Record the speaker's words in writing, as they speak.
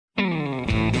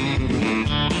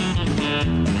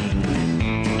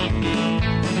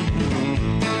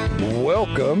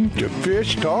Welcome to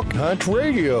Fish Talk Hunt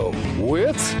Radio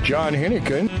with John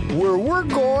Hennigan, where we're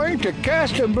going to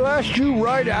cast and blast you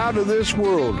right out of this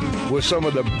world with some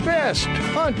of the best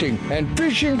hunting and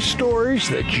fishing stories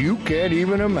that you can't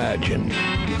even imagine.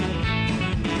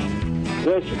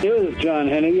 This is John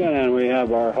Hennigan, and we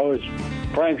have our host,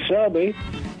 Frank Selby.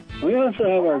 We also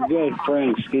have our good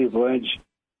friend, Steve Lynch,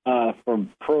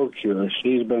 from Procure.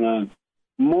 He's been on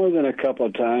more than a couple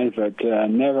of times, but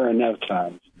never enough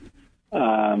times.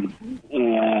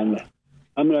 And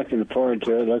I'm looking forward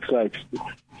to it. Looks like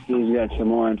Steve's got some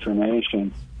more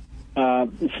information.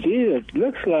 Steve, it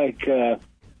looks like the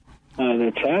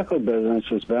tackle business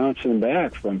is bouncing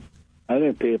back from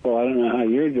other people. I don't know how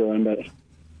you're doing, but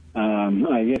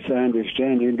I guess I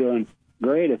understand you're doing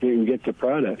great if you can get the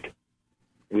product.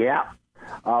 Yeah.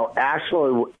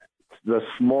 Actually, this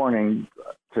morning,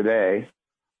 today,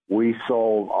 we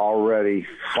sold already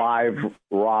 5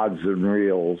 rods and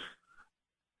reels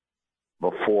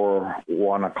before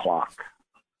 1 o'clock.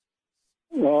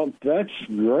 Well, that's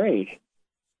great.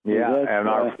 Yeah, and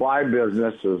our fly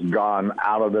business has gone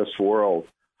out of this world.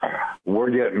 We're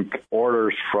getting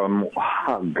orders from,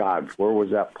 oh God, where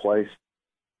was that place?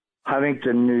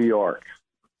 Huntington, New York.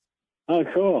 Oh,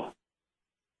 cool.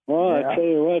 Well, Yeah. I tell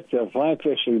you what, the fly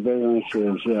fishing business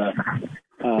is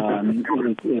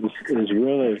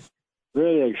really,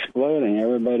 really exploding.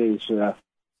 Everybody's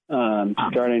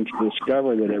starting to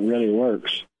discover that it really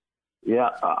works. Yeah,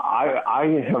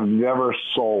 I have never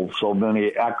sold so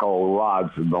many Echo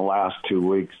rods in the last 2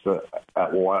 weeks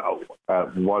at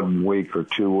 1 week or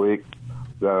 2 weeks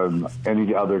than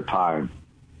any other time.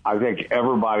 I think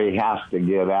everybody has to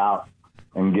get out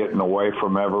and getting away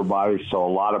from everybody. So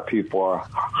a lot of people are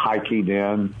hiking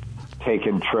in,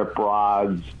 taking trip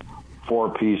rods,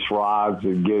 4-piece rods,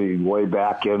 and getting way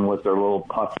back in with their little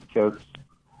puff kits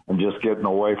and just getting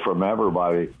away from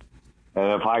everybody.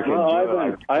 And if I could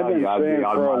I've been saying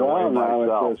for a while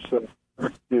now,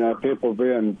 it's people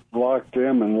being locked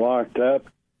in and locked up.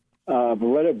 But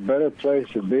what a better place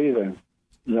to be than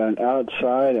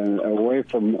outside and away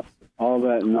from all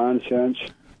that nonsense,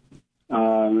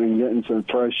 and getting some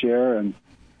fresh air, and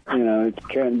it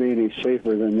can't be any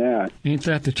safer than that. Ain't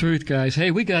that the truth, guys?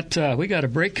 Hey, we got a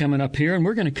break coming up here, and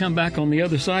we're going to come back on the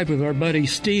other side with our buddy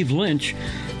Steve Lynch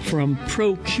from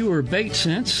Procure Bait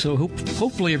Sense. So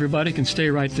hopefully everybody can stay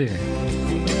right there.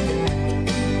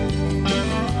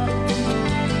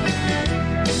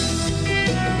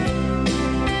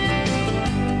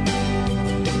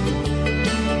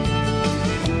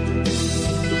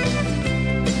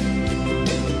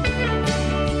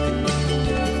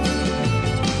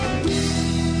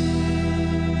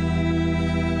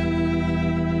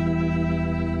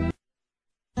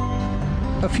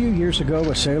 A few years ago,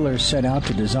 a sailor set out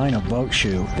to design a boat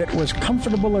shoe that was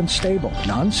comfortable and stable,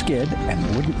 non-skid,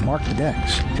 and wouldn't mark the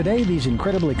decks. Today, these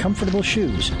incredibly comfortable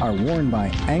shoes are worn by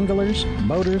anglers,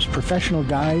 boaters, professional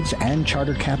guides, and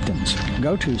charter captains.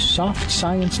 Go to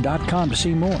softscience.com to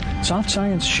see more. Soft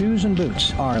Science shoes and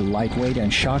boots are lightweight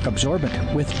and shock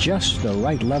absorbent with just the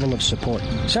right level of support.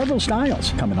 Several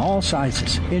styles come in all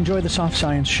sizes. Enjoy the Soft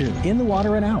Science shoe in the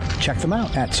water and out. Check them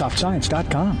out at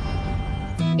softscience.com.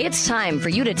 It's time for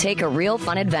you to take a real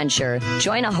fun adventure.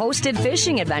 Join a hosted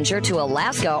fishing adventure to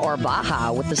Alaska or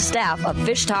Baja with the staff of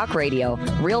Fish Talk Radio.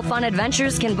 Real Fun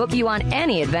Adventures can book you on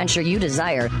any adventure you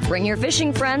desire. Bring your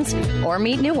fishing friends or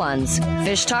meet new ones.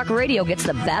 Fish Talk Radio gets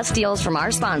the best deals from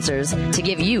our sponsors to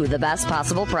give you the best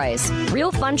possible price.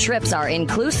 Real Fun trips are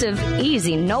inclusive,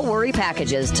 easy, no-worry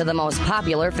packages to the most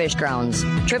popular fish grounds.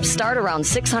 Trips start around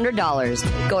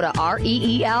 $600. Go to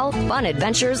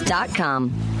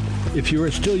REELfunadventures.com. If you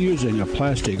are still using a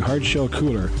plastic hard-shell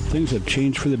cooler, things have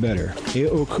changed for the better.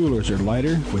 AO coolers are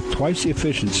lighter with twice the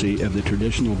efficiency of the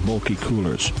traditional bulky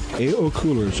coolers. AO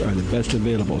coolers are the best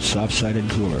available soft-sided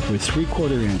cooler with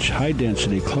 3/4-inch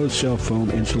high-density closed-cell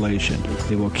foam insulation.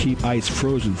 They will keep ice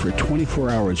frozen for 24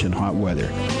 hours in hot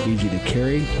weather. Easy to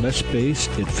carry, less space,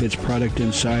 it fits product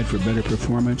inside for better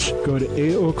performance. Go to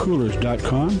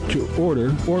aocoolers.com to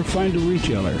order or find a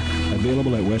retailer.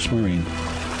 Available at West Marine.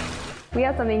 We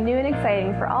have something new and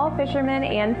exciting for all fishermen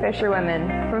and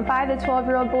fisherwomen, from 5 to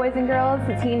 12-year-old boys and girls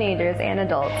to teenagers and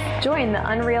adults. Join the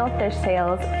Unreal Fish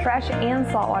Tales Fresh and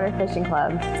Saltwater Fishing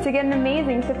Club to get an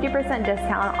amazing 50%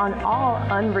 discount on all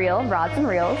Unreal rods and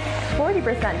reels,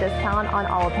 40% discount on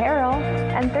all apparel,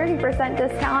 and 30%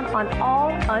 discount on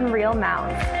all Unreal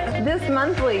mounts. This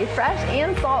monthly Fresh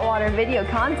and Saltwater video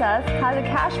contest has a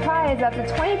cash prize up to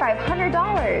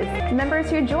 $2,500. Members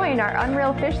who join our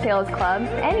Unreal Fish Tales Club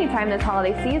anytime this this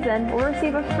holiday season will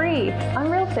receive a free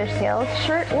Unreal Fishtails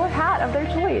shirt or hat of their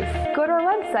choice. Go to our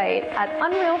website at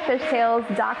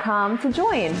unrealfishtails.com to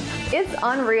join. It's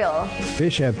unreal.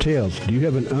 Fish have tails. Do you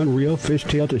have an Unreal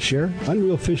Fishtail to share?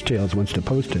 Unreal Fishtails wants to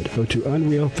post it. Go to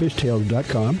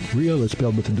unrealfishtails.com. Real is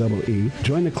spelled with a double E.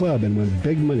 Join the club and win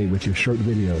big money with your short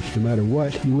videos. No matter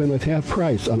what, you win with half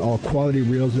price on all quality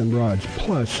reels and rods.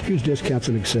 Plus, huge discounts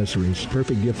and accessories.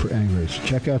 Perfect gift for anglers.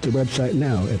 Check out the website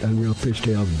now at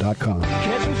unrealfishtails.com.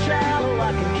 Catch 'em shallow,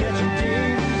 I can catch 'em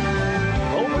deep.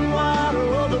 Open water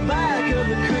or the back of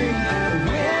the creek.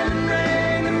 Wind and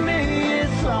rain to me,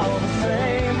 it's all the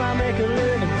same. I make a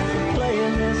living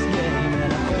playing this game,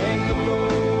 and I thank the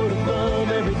Lord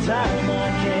above every time I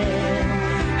can.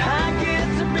 I get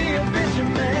to be a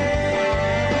fisherman.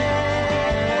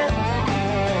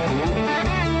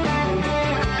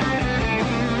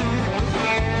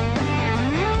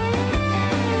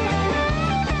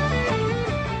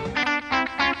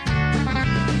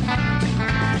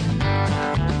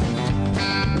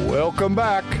 Welcome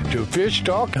back to Fish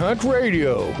Talk Hunt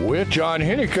Radio with John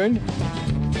Hennigan.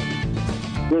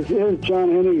 This is John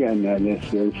Hennigan, and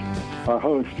this is our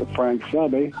host, Frank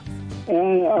Selby.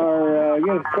 And our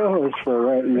guest co-host for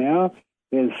right now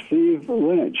is Steve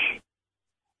Lynch.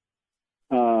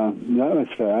 That was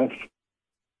fast.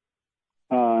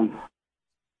 And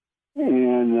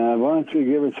why don't you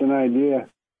give us an idea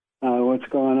what's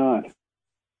going on?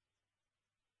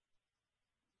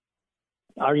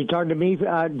 Are you talking to me,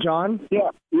 John?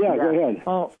 Yeah, go ahead.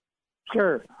 Oh,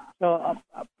 sure. So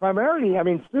primarily, I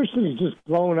mean, fishing is just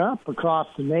blown up across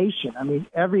the nation. I mean,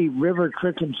 every river,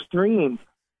 creek, and stream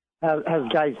has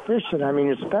guys fishing. I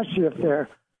mean, especially if they're,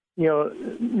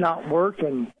 not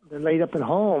working, they're laid up at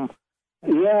home.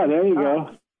 Yeah, there you go.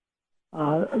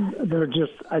 They're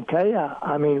just, I tell you,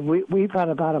 I mean, we've had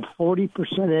about a 40%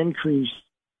 increase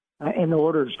in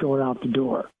orders going out the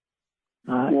door.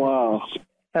 Wow.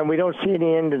 And we don't see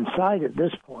any end in sight at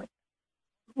this point.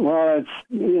 Well,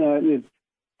 it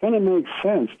kind of makes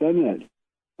sense, doesn't it?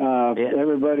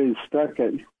 Everybody's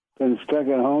been stuck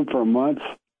at home for months,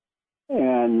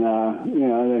 and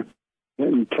they're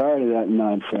getting tired of that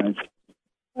nonsense.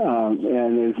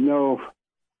 And there's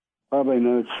probably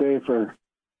no safer,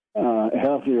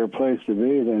 healthier place to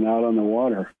be than out on the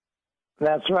water.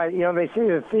 That's right. They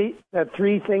say the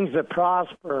three things that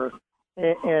prosper,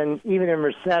 and even in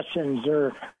recessions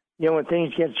or, when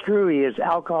things get screwy, is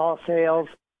alcohol sales,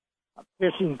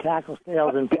 fishing tackle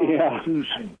sales, and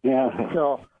prostitution. Yeah.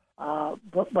 So,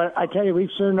 but I tell you,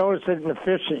 we've sure noticed it in the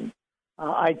fishing.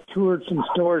 I toured some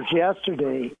stores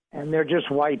yesterday, and they're just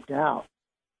wiped out.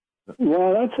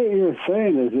 Well, that's what you were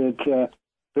saying, is that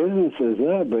business is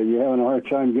up, but you're having a hard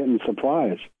time getting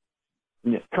supplies.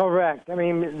 Yeah. Correct. I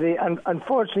mean,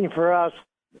 unfortunately for us,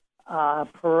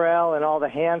 Perel and all the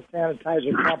hand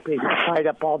sanitizer companies have tied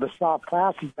up all the soft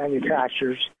plastic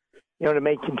manufacturers, to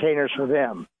make containers for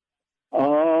them.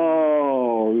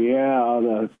 Oh, yeah,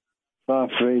 the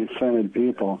soft-scented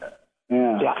people.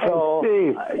 Yeah. So,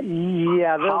 Steve,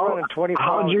 they're running 24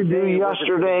 hours. How'd you do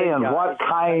yesterday, and what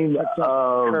kind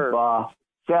of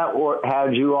set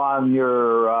had you on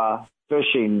your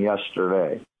fishing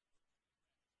yesterday?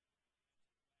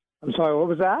 I'm sorry, what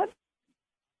was that?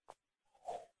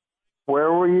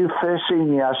 Where were you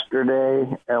fishing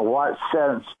yesterday, and what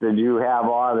scents did you have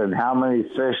on, and how many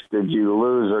fish did you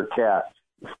lose or catch?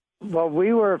 Well,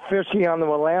 we were fishing on the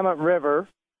Willamette River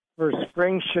for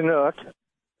spring Chinook,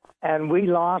 and we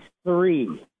lost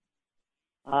 3.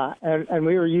 And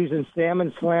we were using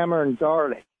salmon, slammer, and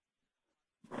garlic.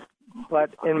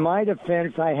 But in my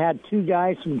defense, I had 2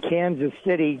 guys from Kansas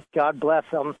City, God bless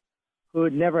them, who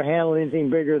had never handled anything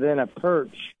bigger than a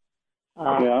perch.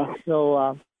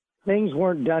 So things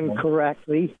weren't done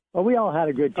correctly, but we all had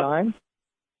a good time.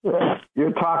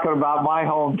 You're talking about my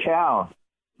hometown.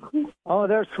 Oh,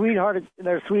 they're sweetheart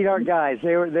guys.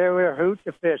 They were a hoot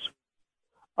to fish.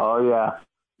 Oh yeah,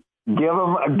 give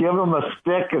them a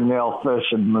stick and they'll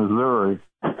fish in Missouri.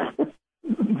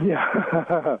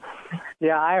 Yeah,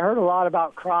 yeah. I heard a lot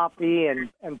about crappie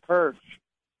and perch.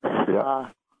 Yeah.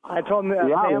 I told them that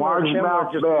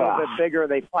largemouth just a little bit bigger.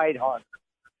 They fight hard.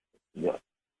 Yeah.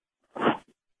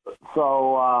 So,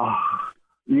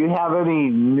 you have any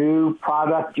new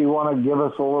product you want to give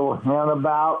us a little hint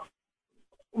about?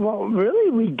 Well, really,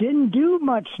 we didn't do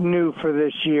much new for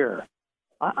this year.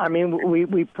 I mean,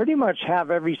 we pretty much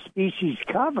have every species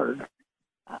covered,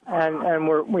 and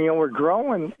we're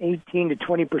growing 18 to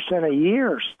 20% a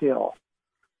year still.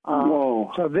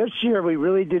 So this year we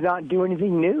really did not do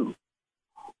anything new.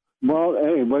 Well,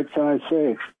 hey, what can I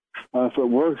say? If it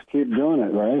works, keep doing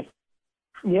it, right?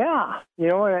 Yeah,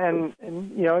 and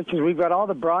because we've got all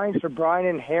the brines for brine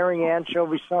and herring,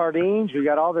 anchovy, sardines. We've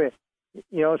got all the,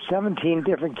 17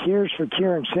 different cures for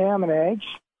curing salmon eggs.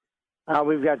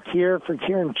 We've got cure for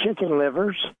curing chicken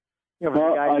livers.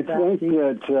 I think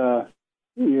that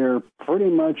your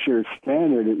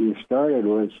standard that you started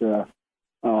was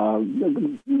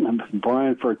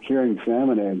brine for curing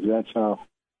salmon eggs. That's how,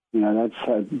 that's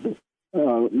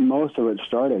how most of it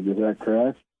started. Is that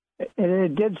correct? And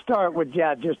it did start with,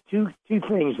 just two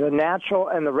things, the natural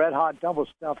and the red hot double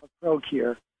stuff of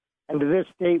ProCure. And to this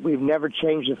date, we've never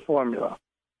changed the formula.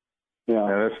 Yeah.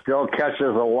 And it still catches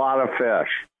a lot of fish.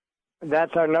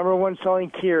 That's our number one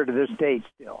selling cure to this date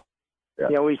still.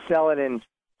 Yeah. We sell it in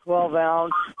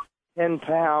 12-ounce,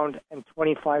 10-pound, and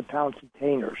 25-pound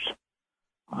containers.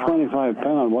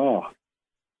 25-pound, wow.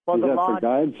 Well, is the that lot, for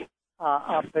guides?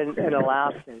 Up in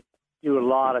Alaska do a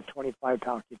lot of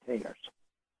 25-pound containers.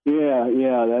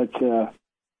 Yeah, that's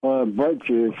butt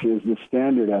juice is the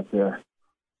standard up there.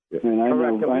 And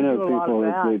Correct. I know people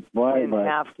that buy in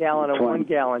half-gallon and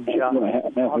 1-gallon jugs.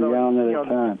 Half a gallon at a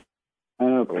time. I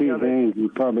know Pete Haynes, you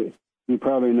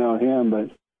probably know him,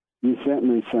 but he sent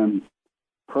me some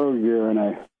ProCure,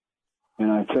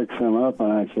 and I took some up,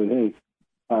 and I said, hey,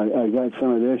 I got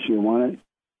some of this, you want it?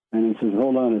 And he says,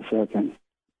 hold on a second.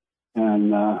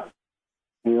 And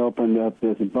he opened up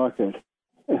this bucket.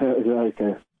 It was like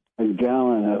a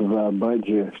gallon of butt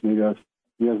juice. And he goes,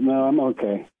 no, I'm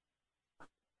okay.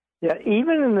 Yeah,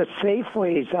 even in the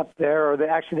Safeways up there, or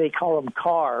they call them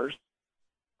cars,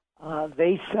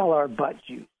 they sell our butt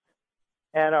juice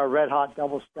and our red hot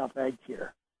double stuff egg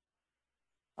cure.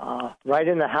 Right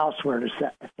in the houseware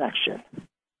section.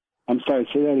 I'm sorry,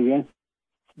 say that again.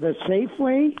 The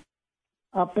Safeway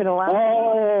up in Alaska.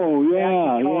 Oh,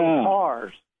 yeah.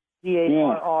 Cars.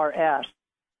 CARRS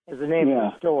is the name of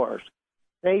the stores.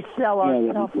 They sell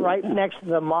our stuff right next to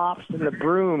the mops and the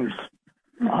brooms,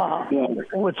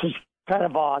 which is kind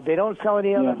of odd. They don't sell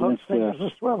any other hooks, singers,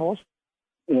 or swivels.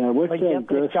 Yeah, what's that?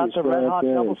 They've got the red hot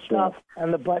double stuff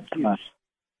and the butt juice.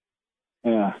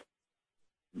 Yeah.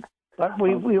 But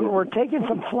we're taking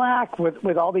some flack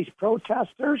with all these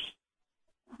protesters.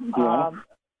 Yeah.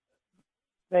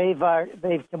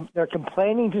 They're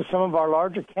complaining to some of our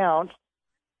large accounts,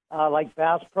 like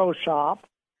Bass Pro Shop,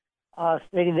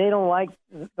 stating they don't like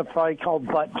the product called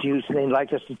butt juice, and they'd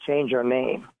like us to change our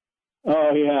name.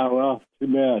 Oh yeah, well, too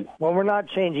bad. Well, we're not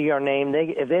changing our name.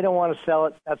 If they don't want to sell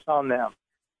it, that's on them.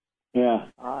 Yeah.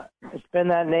 It's been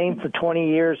that name for 20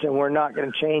 years, and we're not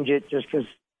going to change it just because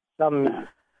some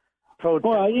protest.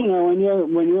 Well, when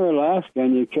you're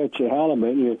Alaskan, you catch a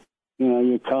halibut,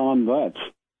 you call them butts.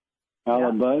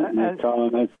 Halibut, you call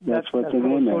them. That's what the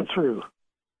name is. That's so true.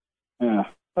 Yeah.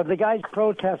 But the guys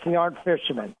protesting aren't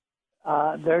fishermen.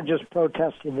 They're just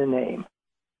protesting the name.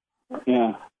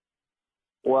 Yeah.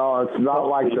 Well, it's not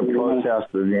like the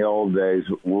protest in the old days.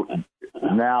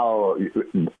 Now,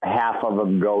 half of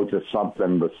them go to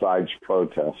something besides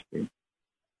protesting.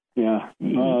 Yeah.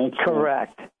 Oh, that's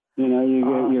correct.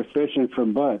 You're fishing for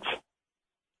butts.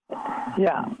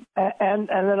 Yeah, and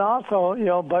then also,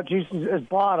 butt juice is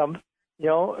bottom.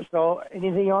 So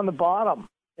anything on the bottom,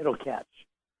 it'll catch.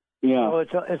 Yeah.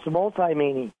 So it's a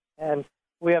multi-meaning, and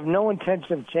we have no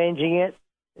intention of changing it.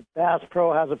 If Bass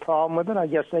Pro has a problem with it, I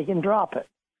guess they can drop it.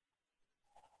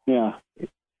 Yeah.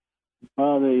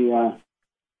 Well, you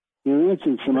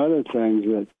mentioned some other things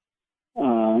that,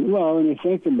 when you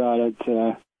think about it,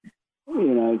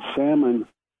 it's salmon.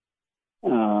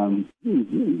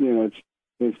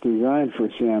 It's designed for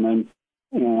salmon,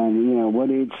 and what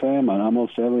eats salmon?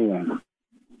 Almost everything.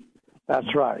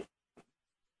 That's right.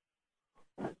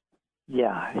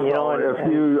 Yeah,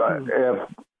 if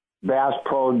Bass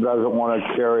Pro doesn't want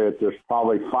to carry it, there's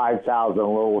probably 5,000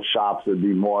 little shops that'd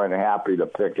be more than happy to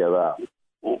pick it up.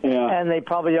 Yeah. And they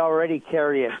probably already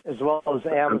carry it, as well as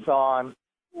Amazon.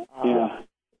 Yeah.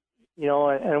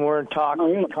 And we're in talks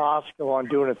with Costco on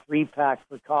doing a 3-pack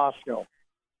for Costco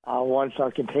once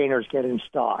our containers get in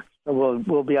stock. So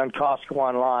we'll be on Costco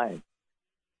online.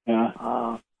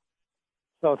 Yeah.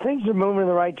 So things are moving in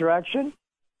the right direction.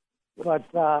 But,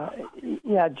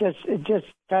 it just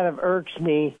kind of irks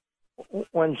me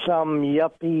when some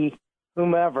yuppie,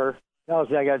 whomever, tells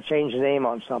me I got to change the name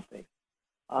on something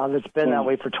that's been that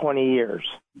way for 20 years.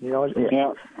 Yeah.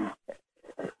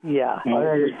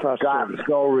 It's gotten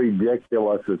so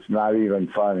ridiculous, it's not even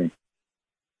funny.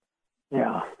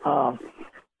 Yeah.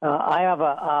 I have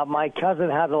my cousin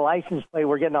has a license plate.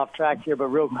 We're getting off track here, but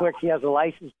real quick, he has a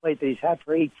license plate that he's had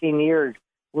for 18 years,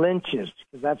 Lynch's,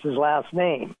 because that's his last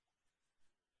name.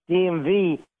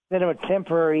 DMV sent him a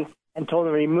temporary and told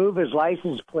him to remove his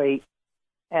license plate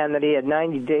and that he had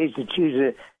 90 days to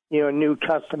choose a new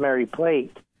customary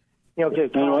plate. What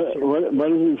did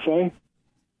he say?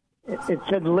 It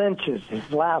said Lynch is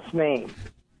his last name.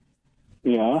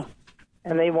 Yeah.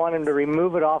 And they want him to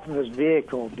remove it off of his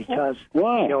vehicle because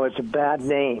why? It's a bad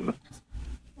name.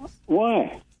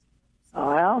 Why?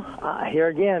 Well, here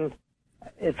again,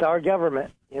 it's our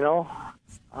government. He's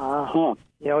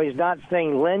not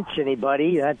saying lynch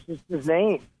anybody. That's just his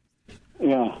name.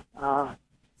 Yeah.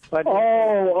 But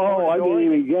I didn't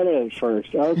even get it at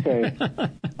first. Okay.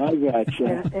 I got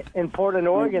you. In Portland,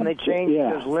 Oregon, they changed it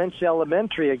as Lynch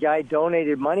Elementary. A guy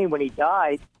donated money when he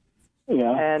died.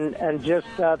 Yeah. And just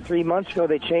 3 months ago,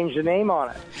 they changed the name on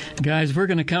it. Guys, we're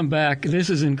going to come back. This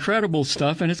is incredible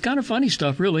stuff, and it's kind of funny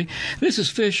stuff, really. This is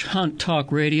Fish Hunt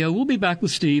Talk Radio. We'll be back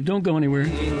with Steve. Don't go anywhere.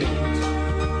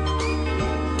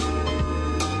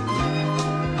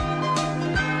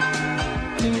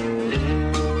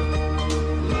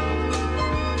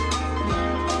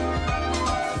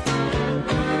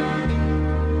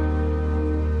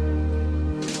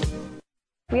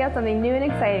 We have something new and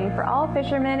exciting for all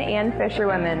fishermen and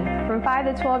fisherwomen, from 5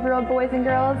 to 12-year-old boys and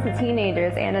girls to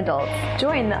teenagers and adults.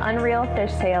 Join the Unreal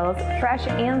Fish Tales Fresh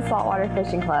and Saltwater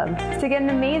Fishing Club to get an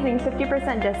amazing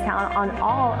 50% discount on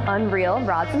all Unreal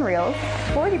rods and reels,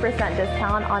 40%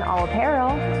 discount on all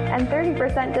apparel, and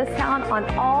 30% discount on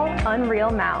all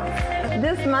Unreal mounts.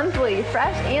 This monthly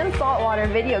Fresh and Saltwater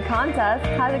video contest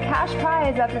has a cash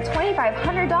prize up to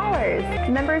 $2,500.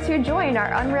 Members who join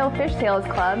our Unreal Fish Tales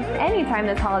Club anytime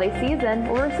this holiday season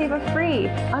will receive a free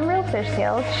Unreal Fish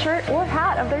Tales shirt or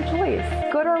hat of their choice.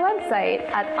 Go to our website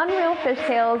at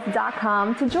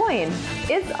unrealfishtales.com to join.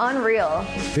 It's unreal.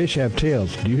 Fish have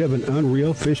tails. Do you have an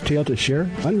Unreal Fish Tale to share?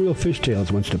 Unreal Fish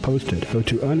Tales wants to post it. Go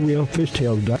to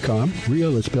unrealfishtales.com.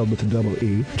 Real is spelled with a double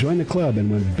E. Join the club and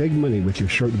win big money with your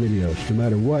short videos. No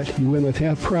matter what, you win with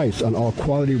half price on all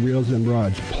quality reels and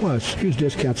rods, plus huge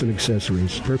discounts and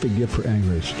accessories. Perfect gift for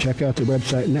anglers. Check out the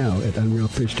website now at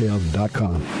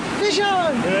unrealfishtales.com. Fish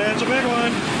on! It's a big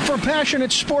one. For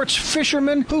passionate sports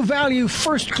fishermen who value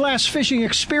first-class fishing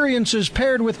experiences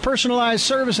paired with personalized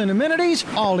service and amenities,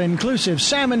 all-inclusive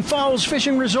Salmon Falls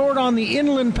Fishing Resort on the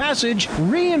Inland Passage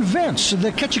reinvents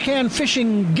the Ketchikan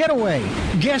fishing getaway.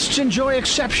 Guests enjoy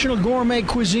exceptional gourmet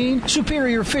cuisine,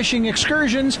 superior fishing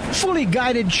excursions, fully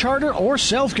guided charter or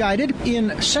self-guided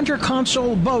in center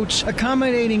console boats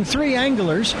accommodating 3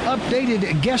 anglers,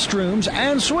 updated guest rooms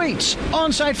and suites,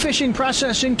 on-site fishing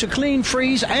processing to clean,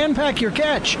 freeze, and pack your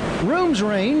catch. Rooms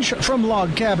range from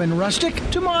log cabin rustic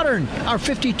to modern. Our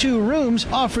 52 rooms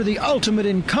offer the ultimate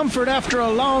in comfort after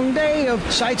a long day of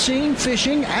sightseeing,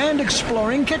 fishing, and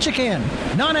exploring Ketchikan.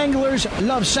 Non-anglers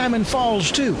love Salmon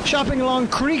Falls too. Shopping along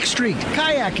Creek Street,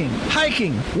 kayaking,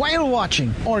 hiking, whale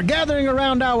watching, or gathering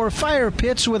around our fire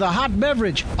pits with a hot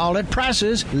beverage, all at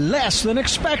prices less than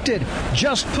expected.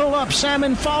 Just pull up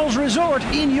Salmon Falls Resort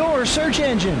in your search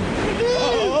engine.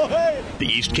 The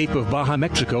East Cape of Baja,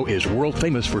 Mexico is world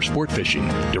famous for sport fishing.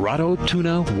 Dorado,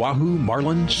 tuna, wahoo,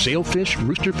 marlin, sailfish,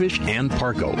 roosterfish, and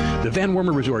pargo. The Van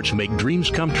Wormer Resorts make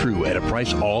dreams come true at a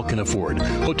price all can afford.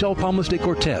 Hotel Palmas de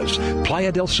Cortez,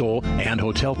 Playa del Sol, and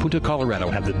Hotel Punta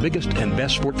Colorado have the biggest and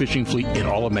best sport fishing fleet in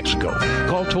all of Mexico.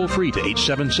 Call toll-free to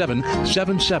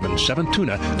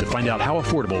 877-777-TUNA to find out how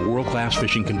affordable world-class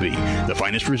fishing can be. The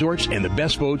finest resorts and the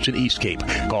best boats in East Cape.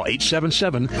 Call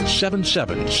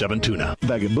 877-777-TUNA.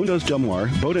 Vagabundos Del Mar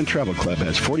Boat and Travel Club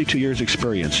has 42 years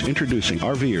experience introducing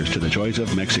RVers to the joys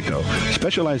of Mexico.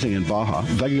 Specializing in Baja,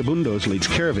 Vagabundos leads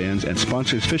caravans and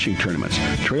sponsors fishing tournaments,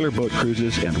 trailer boat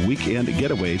cruises, and weekend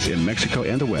getaways in Mexico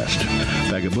and the West.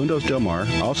 Vagabundos Del Mar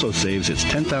also saves its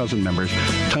 10,000 members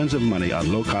tons of money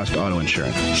on low-cost auto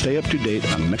insurance. Stay up to date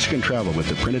on Mexican travel with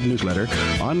the printed newsletter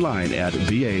online at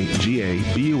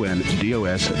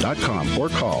vagabundos.com or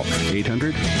call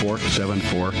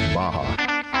 800-474-BAJA.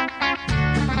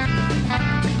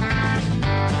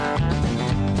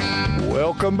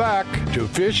 Welcome back to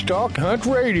Fish Talk Hunt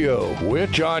Radio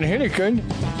with John Hennigan.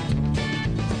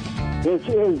 This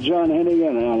is John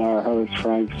Hennigan and our host,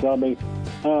 Frank Selby.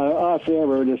 Off air, we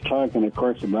were just talking, of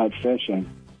course, about fishing,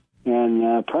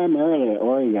 and primarily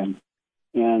Oregon,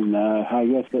 and I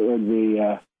guess it would be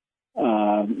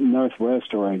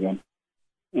Northwest Oregon.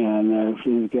 And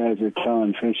these guys are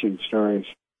telling fishing stories.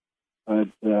 But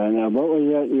now, what was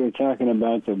that you were talking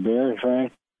about, the bear,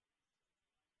 Frank?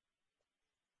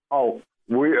 Oh,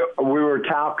 we were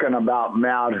talking about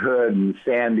Mount Hood and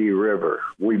Sandy River.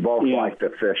 We both like to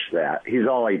fish that. He's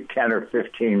only 10 or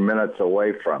 15 minutes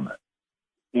away from it.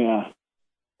 Yeah.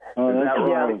 Oh, that's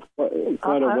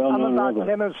quite a well-known river. I'm about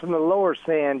 10 minutes from the lower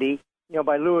Sandy,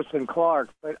 by Lewis and Clark.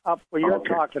 But up where you're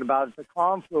talking about, it's a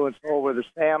confluence hole where the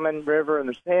Salmon River and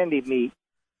the Sandy meet.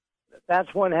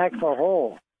 That's one heck of a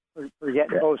hole for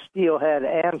getting both steelhead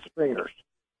and springers.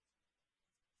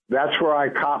 That's where I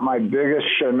caught my biggest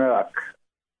Chinook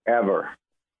ever.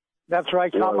 That's where I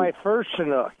caught my first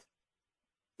Chinook.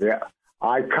 Yeah.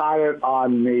 I caught it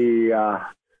on the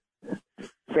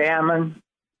Salmon,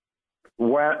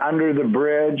 went under the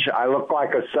bridge. I looked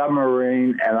like a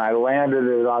submarine, and I landed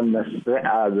it on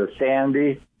the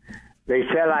Sandy. They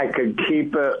said I could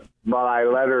keep it, but I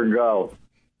let her go.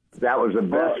 That was the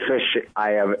best fish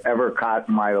I have ever caught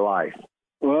in my life.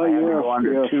 Well, you're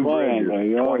under two bridges,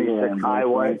 26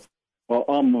 highway. Well,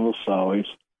 almost always.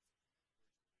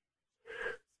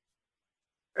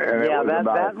 Yeah,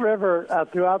 that river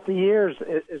throughout the years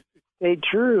it stayed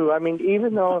true. I mean,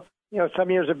 even though some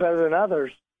years are better than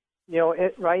others,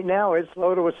 right now it's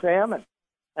loaded with salmon,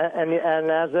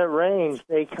 and as it rains,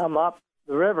 they come up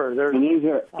the river. And these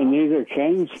are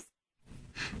kings.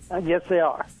 Yes, they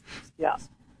are. Yeah.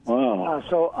 Wow.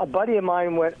 So a buddy of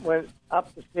mine went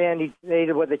up the Sandy today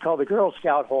to what they call the Girl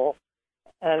Scout hole,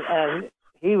 and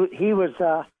he was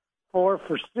 4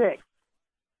 for 6.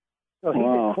 So he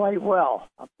did quite well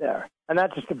up there. And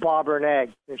that's just a bobber and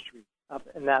egg fishery up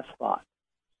in that spot.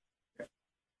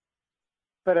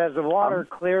 But as the water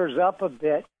clears up a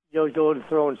bit, you'll go to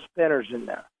throwing spinners in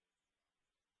there.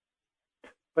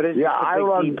 But it's I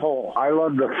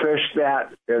love to fish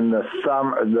that in the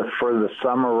summer for the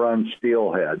summer run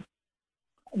steelhead.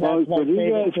 Well, for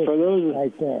those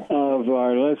of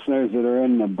our listeners that are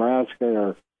in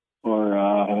Nebraska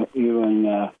or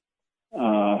even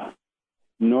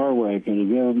Norway, can you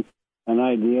give them an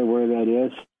idea where that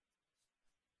is?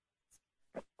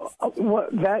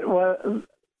 That was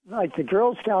like the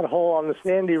Girl Scout hole on the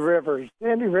Sandy River.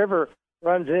 Sandy River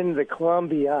runs into the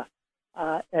Columbia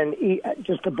and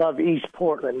just above East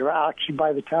Portland, actually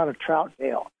by the town of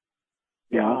Troutdale.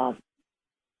 Yeah.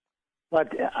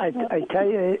 But I tell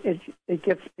you, it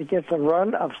gets a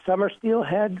run of summer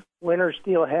steelhead, winter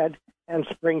steelhead, and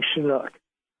spring Chinook.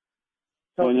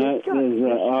 So and that is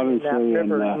obviously in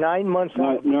 9 months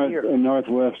out of the year. In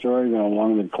northwest Oregon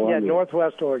along the Columbia. Yeah,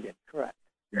 northwest Oregon, correct.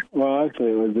 Well,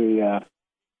 actually, it would be, and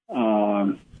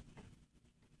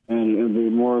it would be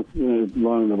more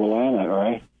along the Willamette,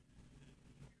 right?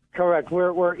 Correct.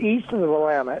 We're east of the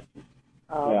Willamette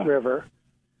River,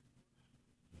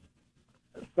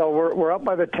 so we're up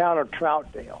by the town of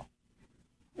Troutdale.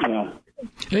 Yeah.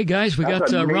 Hey guys, we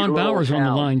got Ron Bowers on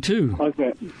the line too.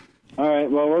 Okay. All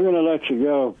right. Well, we're going to let you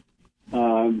go.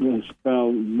 It's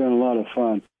been a lot of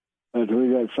fun, but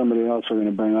we got somebody else we're going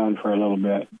to bring on for a little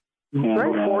bit. And,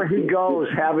 before he goes,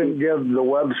 have him give the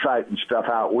website and stuff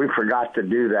out. We forgot to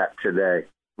do that today.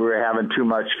 We were having too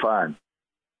much fun.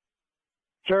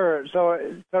 Sure. So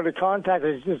to contact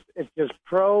us, it's just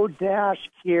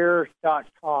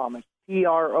pro-cure.com. It's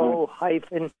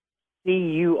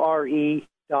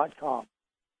pro-cure.com.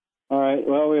 All right.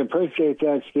 Well, we appreciate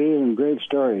that, Steve, and great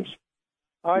stories.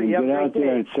 All right. Get out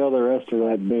there and sell the rest of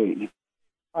that bait.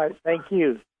 All right. Thank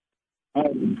you. All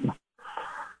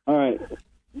right.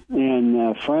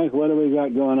 And Frank, what do we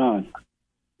got going on?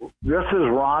 This is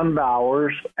Ron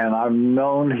Bowers, and I've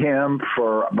known him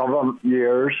for above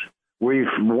years. We've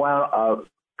went a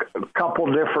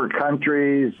couple different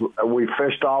countries. We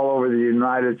fished all over the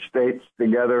United States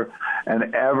together,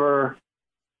 and every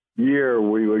year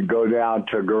we would go down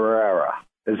to Guerrero.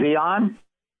 Is he on?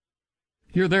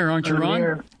 You're there, aren't you, Ron?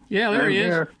 Here. Yeah, there he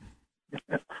is.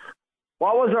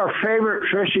 What was our favorite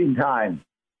fishing time?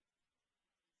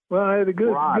 Well, I had a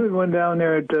good one down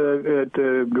there at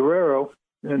Guerrero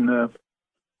in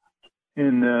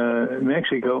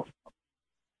Mexico.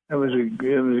 It was a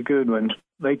good one.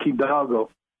 Lake Hidalgo.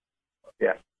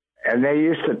 Yeah. And they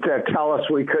used to tell us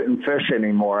we couldn't fish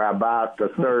anymore. About the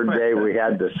third day, we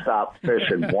had to stop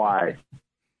fishing. Why?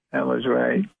 That was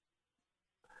right.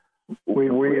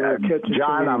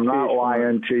 John, I'm not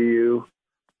lying to you.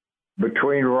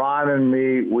 Between Ron and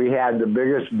me, we had the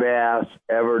biggest bass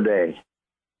every day.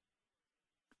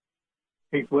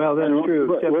 Well, that's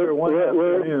true. Except for one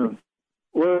afternoon.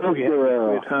 We had to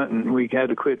quit hunting. We had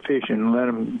to quit fishing and let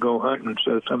them go hunting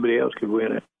so somebody else could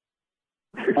win it.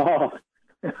 Oh.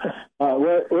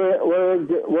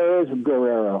 Where is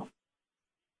Guerrero?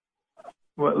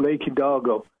 What, Lake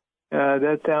Hidalgo?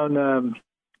 That's down.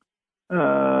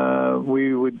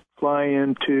 We would fly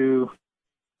into.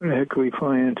 Where the heck we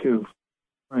fly into,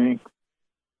 Frank?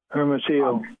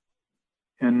 Hermosillo,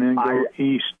 and then go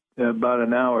east about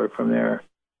an hour from there.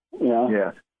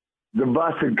 Yeah. The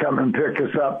bus would come and pick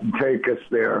us up and take us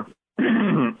there.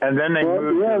 And then they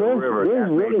moved to the river.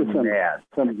 There's really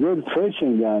some good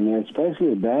fishing down there,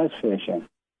 especially bass fishing.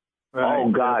 Right. Oh,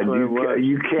 God,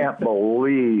 you can't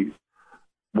believe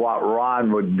what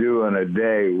Ron would do in a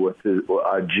day with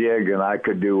a jig and I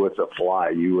could do with a fly.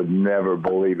 You would never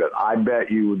believe it. I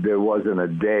bet you there wasn't a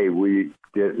day we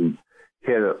didn't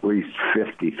hit at least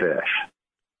 50 fish.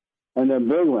 And they're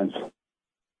big ones.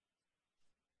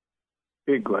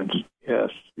 Big ones, yes.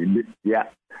 Yeah.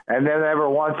 And then every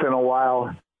once in a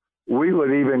while, we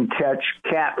would even catch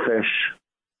catfish.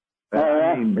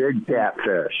 I mean, big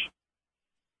catfish.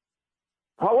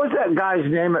 What was that guy's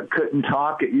name that couldn't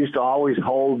talk? It used to always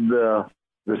hold the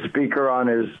speaker on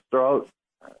his throat.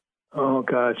 Oh,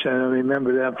 gosh, I don't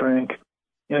remember that, Frank.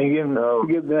 You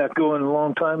get that going a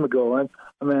long time ago.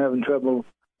 I'm having trouble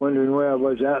wondering where I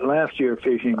was at last year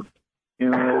fishing,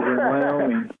 over in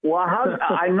Wyoming. Well,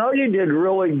 I know you did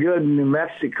really good in New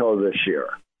Mexico this year.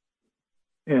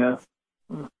 Yeah.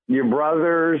 Your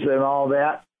brothers and all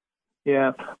that.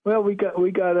 Yeah. Well, we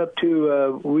got up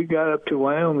to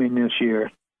Wyoming this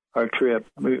year. Our trip.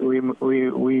 We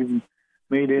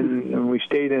made in and we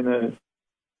stayed in a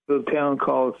little town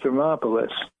called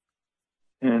Thermopolis,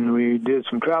 and we did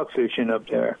some trout fishing up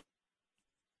there,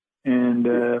 and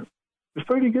it was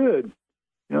pretty good.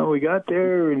 We got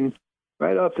there and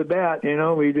right off the bat,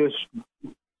 we just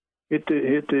hit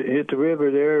the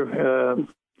river there.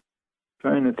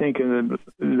 Trying to think of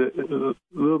the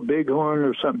little Bighorn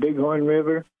or something, Bighorn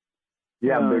River.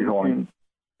 Yeah, Bighorn.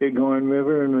 Bighorn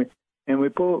River, and we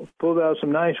pulled out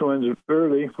some nice ones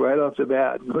early, right off the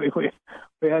bat.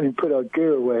 We hadn't put our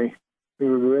gear away. We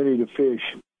were ready to fish,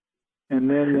 and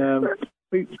then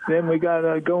we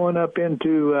got going up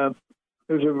into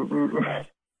there's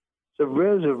a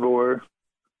reservoir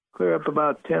clear up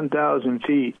about 10,000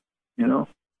 feet, and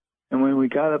when we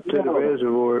got up to the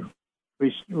reservoir.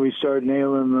 We started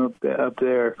nailing them up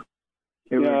there.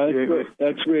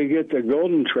 That's where you get the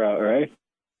golden trout, right?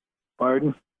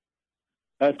 Pardon?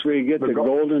 That's where you get the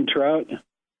golden trout.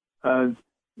 I'll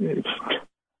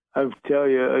tell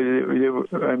you,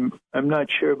 I'm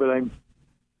not sure, but I'm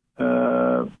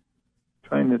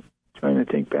trying to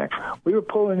think back. We were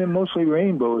pulling in mostly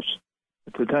rainbows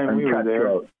at the time we were there.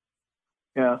 Trout.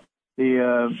 Yeah,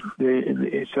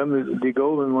 some of the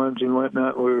golden ones and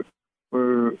whatnot were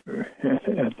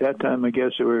at that time, I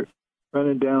guess, they were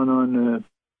running down on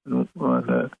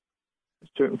a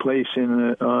certain place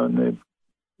on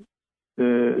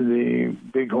the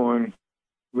Bighorn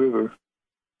River.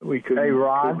 We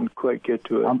couldn't quite get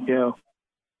to it.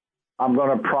 I'm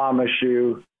going to promise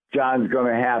you, John's going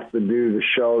to have to do the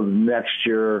show next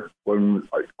year when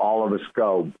all of us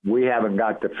go. We haven't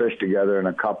got to fish together in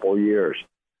a couple years.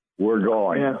 We're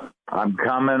going. Yeah. I'm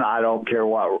coming. I don't care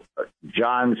what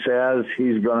John says.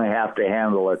 He's going to have to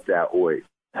handle it that week.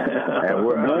 And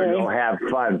we're going to have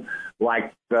fun.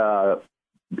 Like the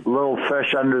little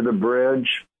fish under the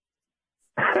bridge.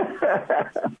 Yeah.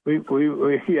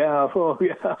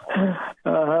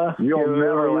 You'll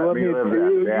never let me live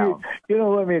that down. You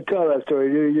don't let me tell that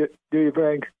story, do you,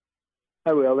 Frank?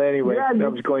 I will anyway. Yeah, I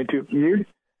was going to. You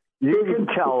can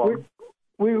tell them.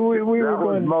 We were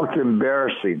going most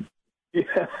embarrassing.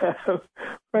 Yeah,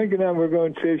 Frank and I were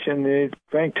going fishing.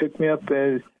 Frank took me up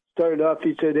and started off.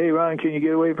 He said, "Hey, Ron, can you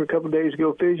get away for a couple of days to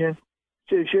go fishing?" I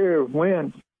said, "Sure."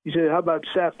 When? He said, "How about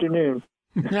this afternoon?"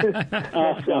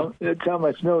 That's how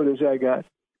much notice I got.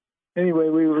 Anyway,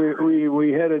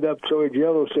 we headed up towards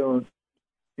Yellowstone,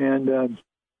 and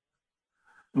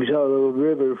we saw a little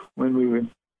river when we went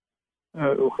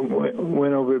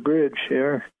over a bridge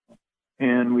there,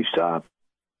 and we stopped.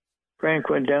 Frank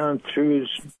went down, threw his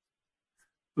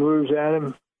lures at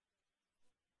him.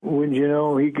 Wouldn't you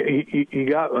know, he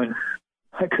got one.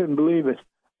 I couldn't believe it.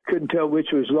 Couldn't tell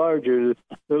which was larger,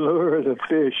 the lure or the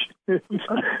fish.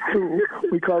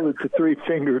 We called it the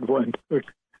 3-fingered one, or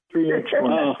 3-inch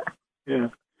one. Oh. Yeah.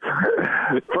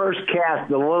 First cast,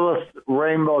 the littlest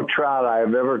rainbow trout I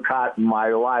have ever caught in my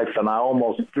life, and I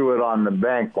almost threw it on the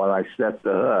bank when I set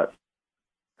the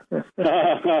hook.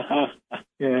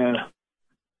 Yeah.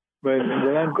 But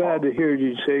I'm glad to hear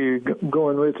you say you're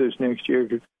going with us next year.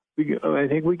 I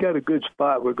think we got a good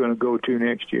spot we're going to go to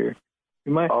next year.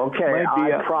 I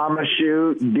promise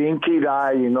you, Dinky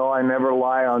Die, I never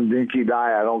lie on Dinky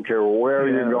Die. I don't care where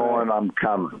you're going, right. I'm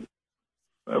coming.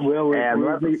 Well, we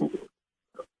got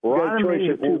a choice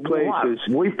of two places.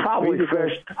 We've probably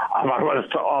fished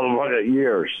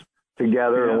years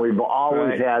together, and we've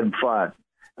always had fun.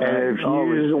 And it's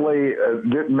usually,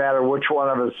 didn't matter which one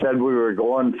of us said we were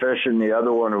going fishing, the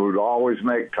other one would always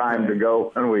make time to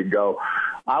go, and we'd go.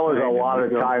 I was a lot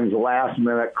of times last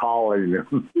minute calling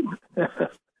them.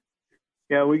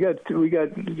 Yeah, we got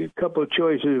a couple of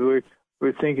choices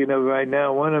we're thinking of right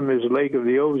now. One of them is Lake of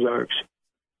the Ozarks.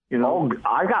 You know,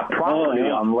 I got property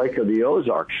on Lake of the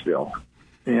Ozarks still.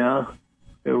 Yeah,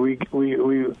 we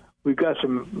got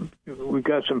some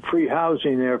free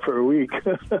housing there for a week.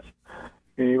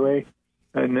 Anyway,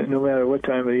 and no matter what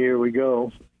time of the year we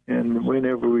go and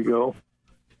whenever we go,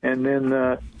 and then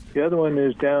the other one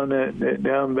is down at the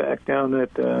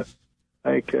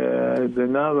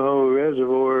Navajo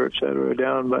Reservoir, etc.,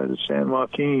 down by the San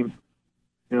Joaquin.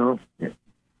 You know,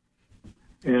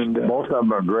 and both of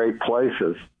them are great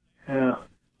places. Yeah.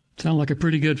 Sound like a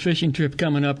pretty good fishing trip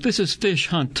coming up. This is Fish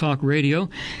Hunt Talk Radio.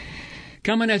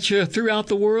 Coming at you throughout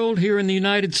the world, here in the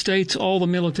United States, all the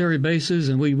military bases,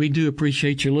 and we do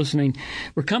appreciate you listening.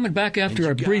 We're coming back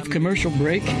after a brief commercial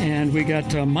break, and we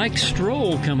got Mike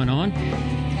Stroll coming on.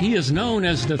 He is known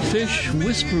as the Fish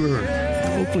Whisperer.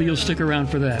 Hopefully you'll stick around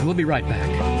for that. We'll be right back.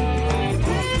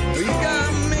 You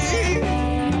got me.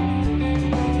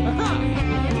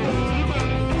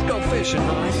 Let's go fishing,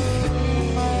 Mike.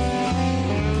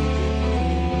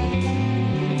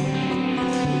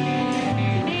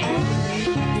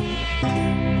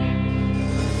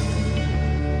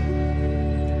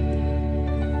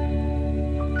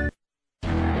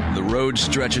 The road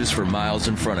stretches for miles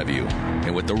in front of you,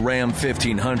 and with the Ram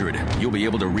 1500, you'll be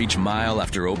able to reach mile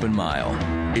after open mile.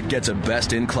 It gets a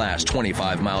best-in-class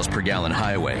 25 miles per gallon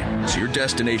highway, so your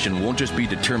destination won't just be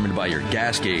determined by your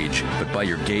gas gauge, but by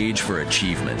your gauge for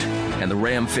achievement. And the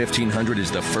Ram 1500 is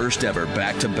the first ever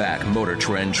back-to-back Motor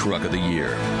Trend Truck of the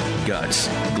Year. Guts,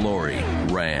 glory,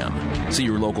 Ram. See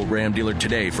your local Ram dealer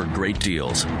today for great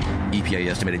deals. EPA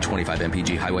estimated 25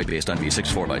 mpg highway based on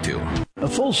V6 4x2. A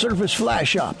full-service fly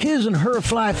shop, His and Her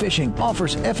Fly Fishing,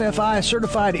 offers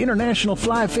FFI-certified international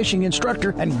fly fishing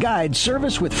instructor and guide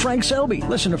service with Frank Selby.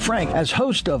 Listen to Frank as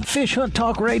host of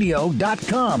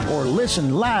FishHuntTalkRadio.com or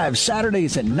listen live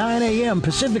Saturdays at 9 a.m.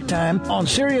 Pacific Time on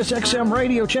SiriusXM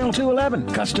Radio Channel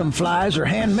 211. Custom flies are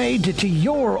handmade to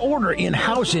your order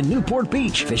in-house in Newport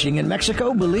Beach. Fishing in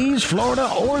Mexico, Belize, Florida,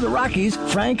 or the Rockies,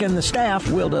 Frank and the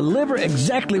staff will deliver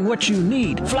exactly what you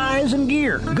need. Flies and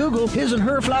gear. Google His and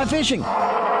Her Fly Fishing.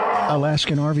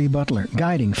 Alaskan RV Butler.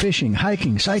 Guiding, fishing,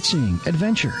 hiking, sightseeing,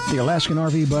 adventure. The Alaskan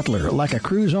RV Butler. Like a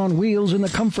cruise on wheels in the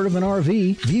comfort of an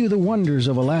RV. View the wonders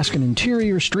of Alaskan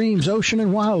interior, streams, ocean,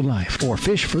 and wildlife. Or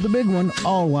fish for the big one,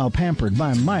 all while pampered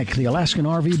by Mike, the Alaskan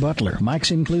RV Butler.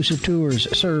 Mike's inclusive tours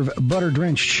serve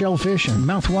butter-drenched shellfish and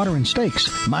mouth-watering steaks.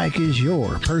 Mike is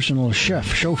your personal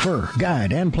chef, chauffeur,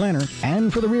 guide, and planner.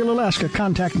 And for the real Alaska,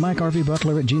 contact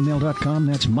MikeRVButler@gmail.com.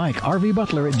 That's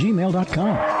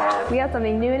MikeRVButler@gmail.com. We have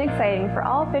something new and exciting for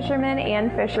all fishermen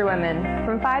and fisherwomen,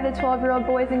 from 5 to 12-year-old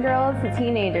boys and girls to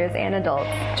teenagers and adults.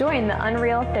 Join the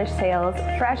Unreal Fish Sales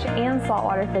Fresh and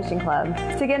Saltwater Fishing Club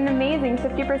to get an amazing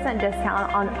 50%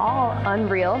 discount on all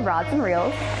Unreal rods and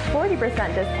reels,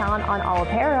 40% discount on all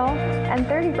apparel, and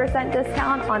 30%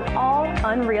 discount on all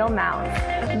Unreal mounts.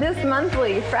 This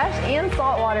monthly Fresh and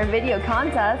Saltwater video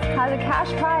contest has a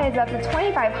cash prize up to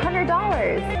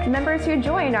 $2,500. Members who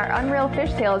join our Unreal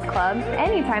Fish Sales Club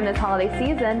anytime this holiday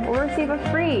season will receive a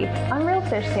free Unreal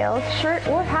Fish Tales shirt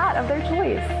or hat of their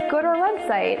choice. Go to our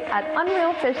website at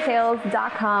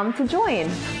unrealfishtales.com to join.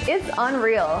 It's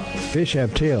unreal. Fish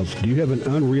have tails. Do you have an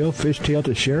Unreal Fish Tale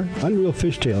to share? Unreal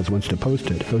Fish Tales wants to post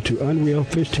it. Go to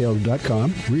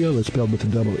unrealfishtales.com. Real is spelled with a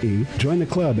double E. Join the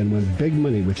club and win big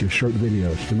money with your short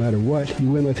videos. No matter what,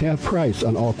 you win with half price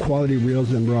on all quality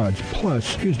reels and rods.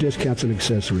 Plus, huge discounts and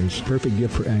accessories. Perfect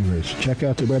gift for anglers. Check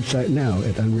out the website now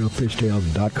at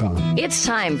unrealfishtales.com. It's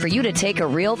time for you to take a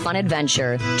real fun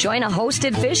adventure. Join a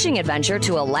hosted fishing adventure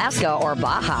to Alaska or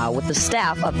Baja with the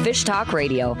staff of Fish Talk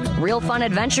Radio. Real Fun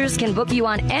Adventures can book you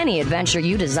on any adventure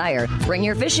you desire. Bring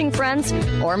your fishing friends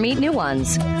or meet new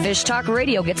ones. Fish Talk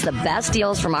Radio gets the best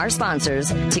deals from our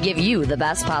sponsors to give you the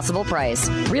best possible price.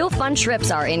 Real Fun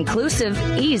trips are inclusive,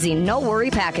 easy, no-worry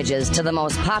packages to the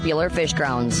most popular fish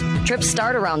grounds. Trips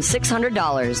start around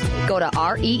 $600. Go to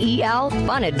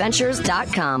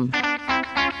REELFunadventures.com.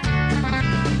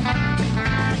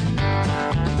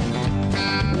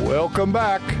 Welcome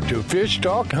back to Fish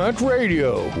Talk Hunt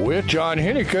Radio with John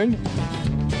Hennigan.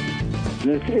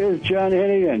 This is John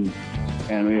Hennigan,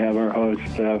 and we have our host,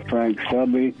 Frank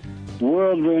Selby,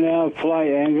 world-renowned fly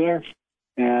angler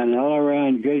and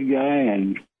all-around good guy.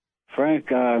 And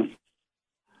Frank,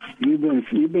 you've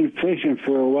been fishing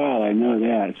for a while, I know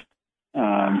that,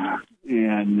 and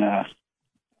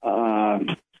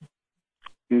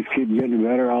you just keep getting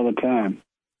better all the time.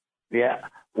 Yeah.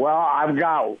 Well, I've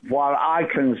got what I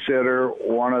consider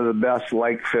one of the best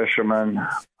lake fishermen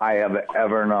I have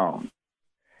ever known.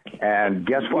 And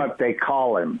guess what they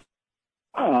call him?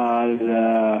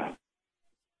 the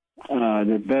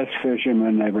best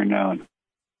fisherman ever known.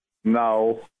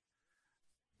 No.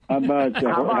 How about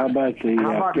giving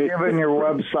your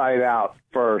website out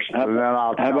first, and then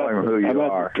I'll tell him who you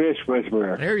are. Fish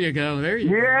Whisperer. There you go. There you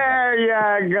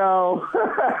go.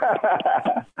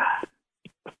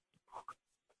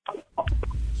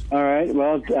 All right.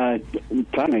 Well,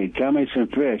 tell me some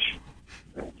fish.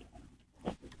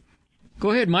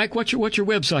 Go ahead, Mike. What's your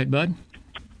website, bud?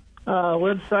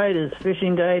 Website is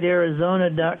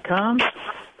fishinguidearizona.com.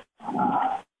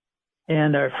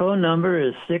 And our phone number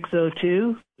is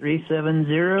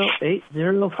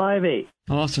 602-370-8058.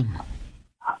 Awesome.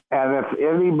 And if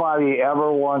anybody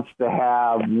ever wants to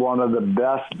have one of the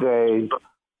best days,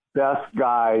 best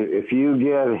guy, if you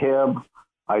get him,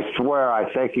 I swear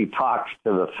I think he talks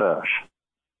to the fish.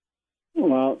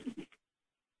 Well,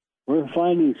 we're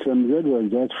finding some good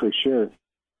ones, that's for sure.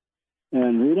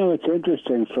 And what's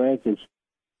interesting, Frank, is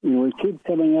we keep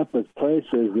coming up with places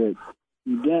that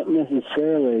not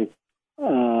necessarily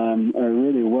are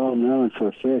really well known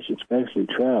for fish, especially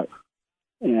trout.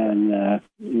 And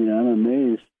I'm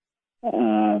amazed,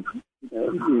 how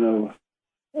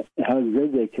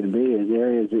good they can be in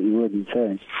areas that you wouldn't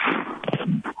think.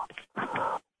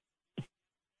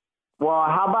 Well,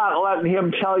 how about letting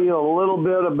him tell you a little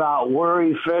bit about where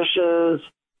he fishes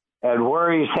and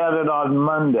where he's headed on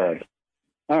Monday?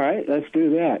 All right, let's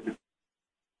do that.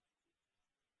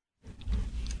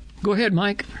 Go ahead,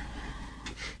 Mike.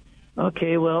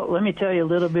 Okay, well, let me tell you a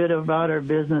little bit about our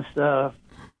business.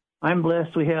 I'm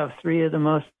blessed we have three of the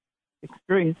most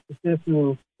experienced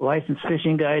professional licensed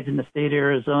fishing guides in the state of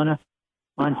Arizona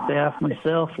on staff,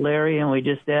 myself, Larry, and we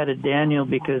just added Daniel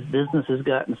because business has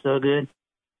gotten so good.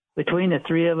 Between the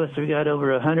three of us, we got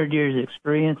over 100 years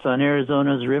experience on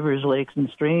Arizona's rivers, lakes, and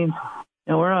streams,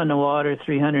 and we're on the water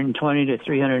 320 to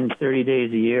 330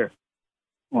 days a year.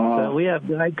 Wow. So we have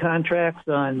guide contracts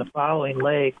on the following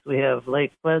lakes. We have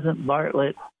Lake Pleasant,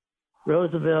 Bartlett,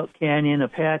 Roosevelt Canyon,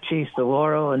 Apache,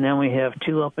 Saguaro, and then we have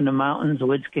two up in the mountains,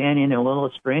 Woods Canyon and Willow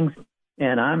Springs.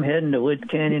 And I'm heading to Woods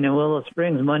Canyon and Willow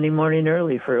Springs Monday morning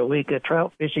early for a week of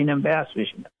trout fishing and bass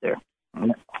fishing up there.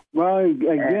 Well,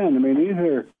 again,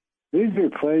 these are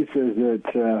places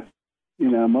that,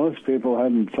 most people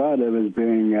hadn't thought of as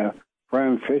being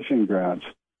prime fishing grounds.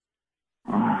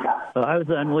 Well, I was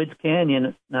on Woods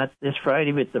Canyon, not this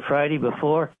Friday, but the Friday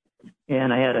before,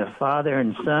 and I had a father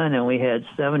and son, and we had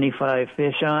 75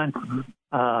 fish on.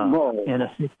 In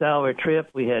a 6-hour trip,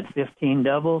 we had 15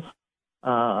 doubles.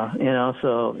 So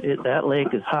that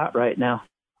lake is hot right now.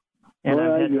 And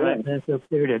I'm heading right back up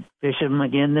there to fish them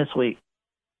again this week.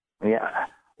 Yeah.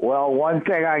 Well, one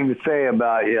thing I can say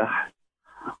about you,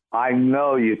 I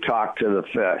know you talk to the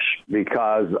fish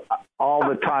because all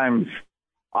the times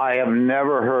I have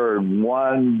never heard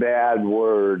one bad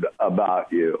word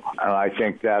about you. And I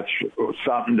think that's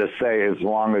something to say as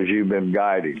long as you've been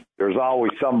guiding. There's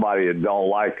always somebody that don't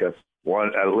like us,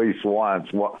 at least once.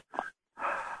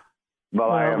 But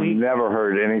I have never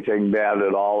heard anything bad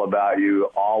at all about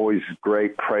you. Always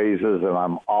great praises, and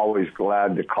I'm always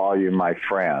glad to call you my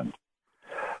friend.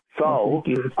 So,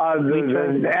 other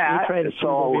than that,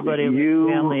 so you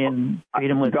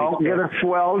don't get a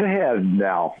swelled head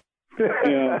now.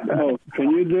 Yeah. Oh,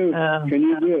 can you do a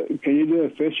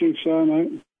fishing song,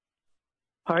 Mike?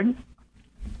 Pardon?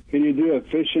 Can you do a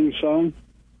fishing song?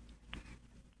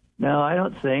 No, I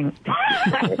don't sing.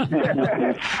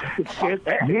 The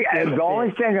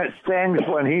only thing that sings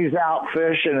when he's out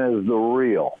fishing is the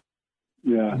reel.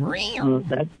 Yeah. Reel.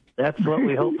 That's what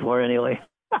we hope for anyway.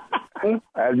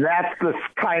 And that's the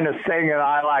kind of singing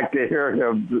I like to hear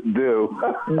him do.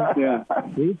 Yeah.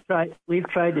 We've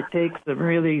tried to take some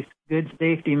really good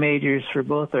safety measures for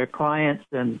both our clients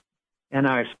and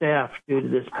our staff due to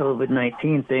this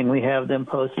COVID-19 thing. We have them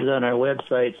posted on our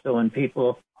website, so when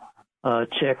people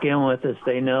check in with us,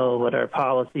 they know what our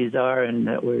policies are and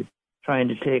that we're trying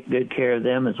to take good care of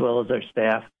them as well as our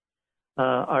staff.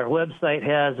 Our website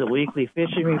has a weekly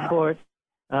fishing report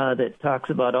that talks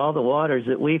about all the waters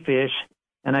that we fish,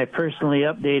 and I personally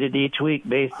update it each week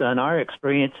based on our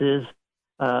experiences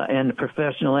and the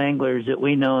professional anglers that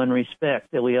we know and respect.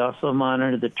 That we also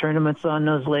monitor the tournaments on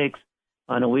those lakes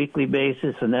on a weekly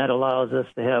basis, and that allows us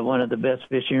to have one of the best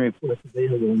fishing reports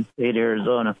available in the state of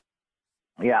Arizona.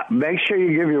 Yeah, make sure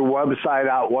you give your website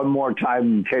out one more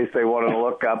time in case they want to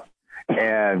look up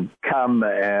and come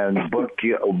and book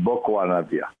one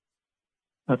of you.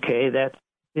 Okay, that's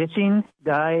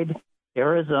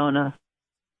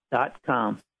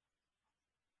fishinguidearizona.com.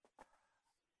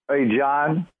 Hey,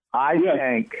 John, I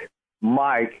think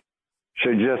Mike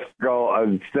should just go,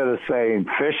 instead of saying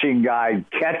fishing guide,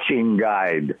 catching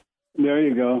guide. There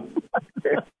you go.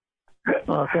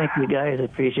 Well, thank you, guys. I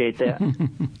appreciate that.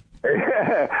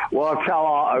 Well,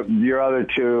 tell your other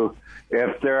two,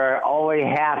 if they're only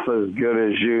half as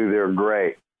good as you, they're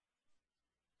great.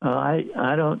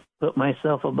 I don't put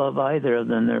myself above either of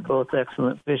them. They're both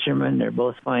excellent fishermen. They're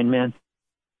both fine men.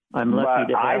 I'm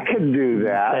lucky to have I can do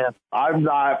that. I'm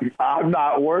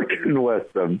not working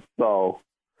with them, so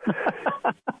just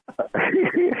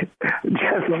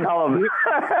tell them.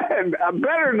 I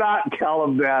better not tell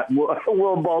them that.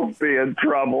 We'll both be in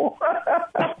trouble.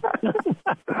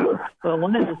 Well,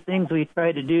 one of the things we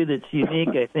try to do that's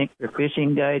unique, I think, for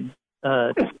fishing guides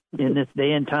in this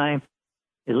day and time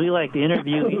is we like to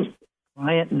interview each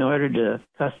client in order to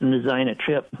custom design a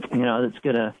trip, that's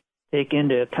going to take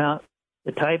into account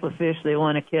the type of fish they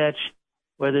want to catch,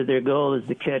 whether their goal is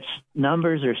to catch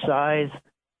numbers or size,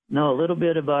 know a little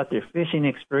bit about their fishing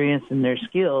experience and their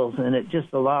skills, and it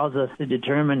just allows us to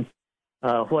determine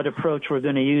what approach we're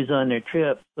going to use on their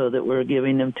trip so that we're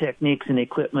giving them techniques and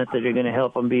equipment that are going to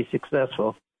help them be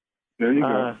successful. There you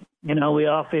go. We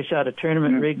all fish out of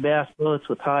tournament rig bass boats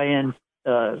with high-end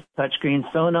touchscreen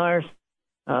sonars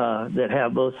that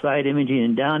have both side imaging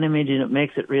and down imaging. It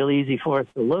makes it real easy for us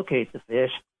to locate the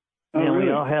fish. And we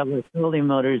all have our trolling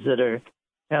motors that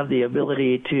have the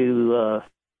ability to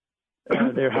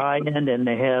they're high end and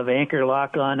they have anchor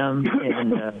lock on them,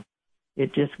 and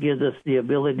it just gives us the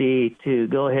ability to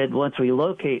go ahead once we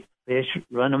locate fish,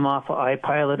 run them off of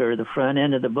iPilot or the front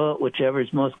end of the boat, whichever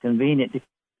is most convenient,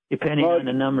 depending on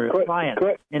the number of clients,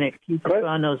 and it keeps us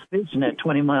on those fish in that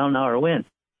 20-mile-an-hour wind.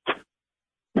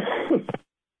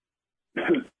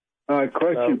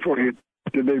 Question for you: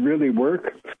 do they really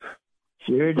work?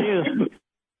 Sure do.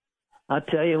 I'll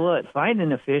tell you what, finding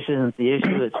the fish isn't the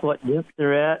issue. It's what depth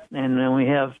they're at. And then we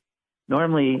have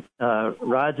normally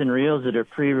rods and reels that are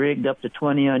pre-rigged up to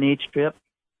 20 on each trip.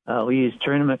 We use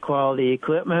tournament quality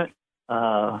equipment.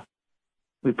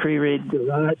 We pre-rig the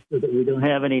rods so that we don't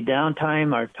have any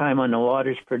downtime. Our time on the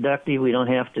water is productive. We don't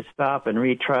have to stop and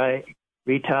retie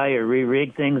or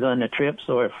re-rig things on the trip,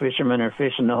 so our fishermen are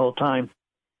fishing the whole time.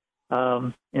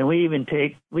 And we even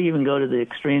go to the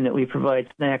extreme that we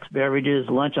provide snacks, beverages,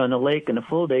 lunch on the lake, and a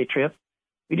full day trip.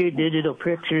 We do digital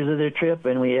pictures of their trip,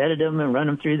 and we edit them and run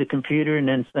them through the computer, and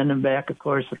then send them back, of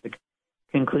course, at the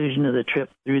conclusion of the trip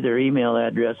through their email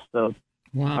address. So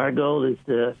Our goal is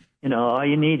to, all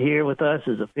you need here with us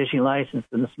is a fishing license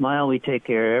and a smile. We take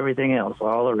care of everything else,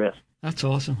 all the rest. That's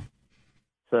awesome.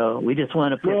 So we just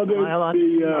want to put a smile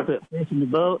on put fish in the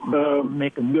boat, and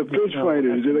make them. The fish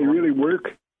fighters, do they really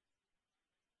work?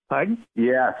 Pardon?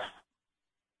 Yes.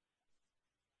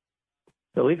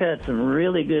 So we've had some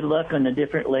really good luck on the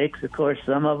different lakes. Of course,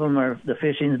 some of them the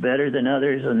fishing's better than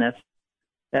others, and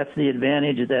that's the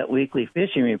advantage of that weekly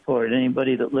fishing report.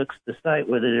 Anybody that looks at the site,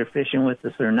 whether they're fishing with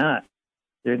us or not,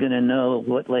 they're going to know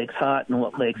what lake's hot and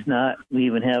what lake's not. We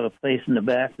even have a place in the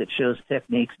back that shows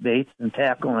techniques, baits, and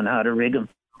tackle and how to rig them.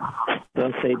 So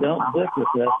if they don't book with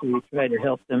us, we try to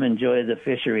help them enjoy the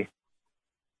fishery.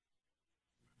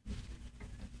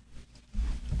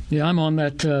 Yeah, I'm on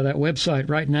that website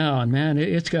right now, and man,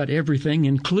 it's got everything,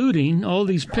 including all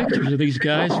these pictures of these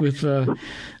guys with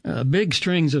big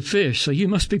strings of fish. So you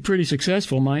must be pretty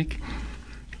successful, Mike.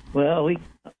 Well,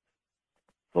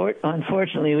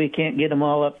 unfortunately, we can't get them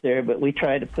all up there, but we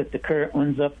try to put the current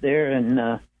ones up there,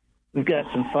 and we've got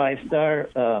some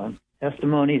 5-star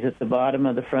testimonies at the bottom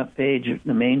of the front page,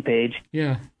 the main page.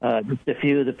 Yeah. Just a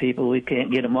few of the people, we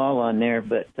can't get them all on there,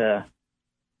 but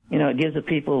it gives the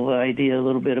people an idea a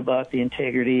little bit about the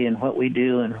integrity and what we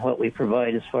do and what we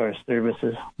provide as far as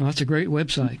services. Well, that's a great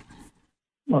website.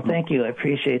 Well, thank you. I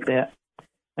appreciate that.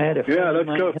 I had a friend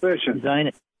let's go fishing. Design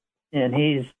it, and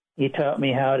he taught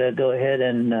me how to go ahead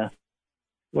and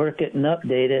work it and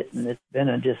update it, and it's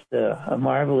been just a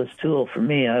marvelous tool for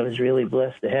me. I was really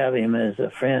blessed to have him as a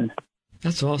friend.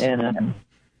 That's awesome.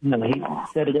 And he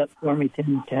set it up for me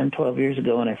 12 years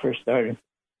ago when I first started.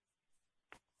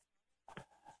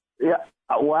 Yeah,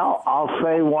 well, I'll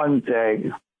say one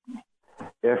thing.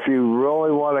 If you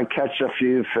really want to catch a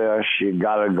few fish, you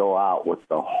got to go out with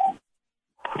the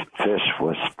fish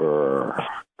whisperer.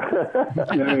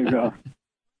 There you go.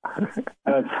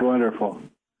 That's wonderful.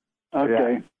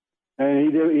 Okay. Yeah.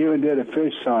 And he even did a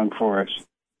fish song for us.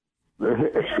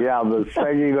 Yeah, the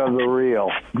singing of the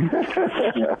reel.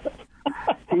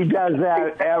 He does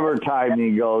that every time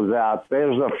he goes out.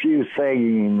 There's a few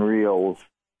singing reels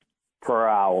per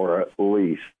hour at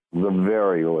least, the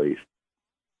very least.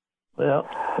 Well,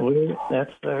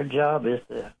 that's our job, is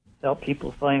to help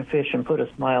people find fish and put a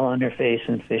smile on their face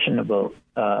and fish in the boat.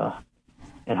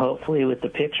 And hopefully with the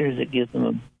pictures, it gives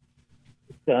them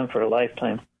done for a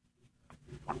lifetime.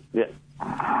 Yeah.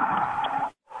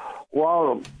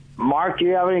 Well, Mark, do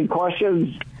you have any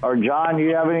questions? Or John, do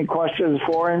you have any questions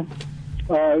for him?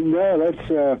 No,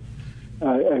 that's.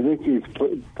 I think he's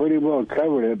pretty well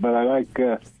covered it. But I like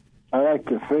the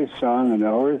fish song and the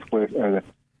horse whisperer,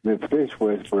 the fish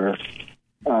whisperer,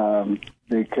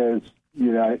 because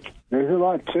there's a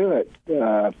lot to it.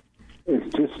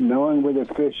 It's just knowing where the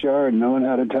fish are and knowing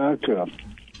how to talk to them.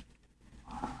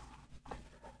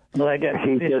 Well, I got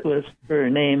a fish whisperer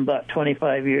name about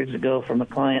 25 years ago from a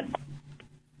client.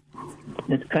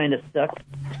 It's kind of stuck.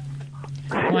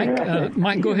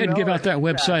 Mike, go ahead and give out that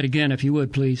website again, if you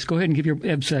would, please. Go ahead and give your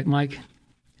website, Mike.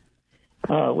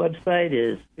 Website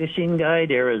is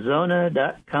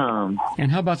fishingguidearizona.com.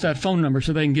 And how about that phone number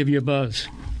so they can give you a buzz?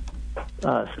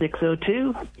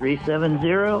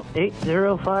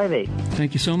 602-370-8058.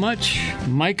 Thank you so much.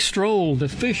 Mike Stroll, the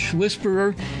fish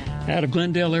whisperer out of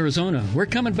Glendale, Arizona. We're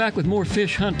coming back with more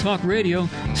Fish Hunt Talk Radio.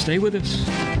 Stay with us.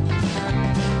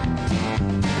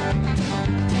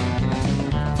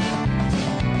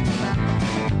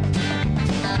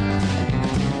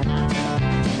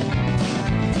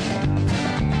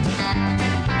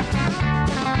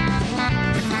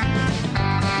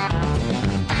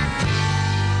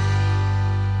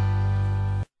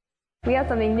 We have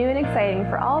something new and exciting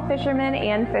for all fishermen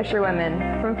and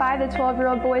fisherwomen, from 5 to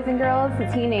 12-year-old boys and girls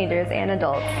to teenagers and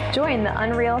adults. Join the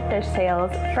Unreal Fish Tales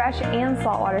Fresh and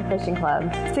Saltwater Fishing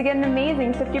Club to get an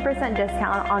amazing 50%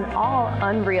 discount on all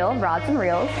Unreal rods and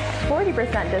reels,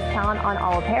 40% discount on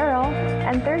all apparel,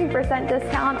 and 30%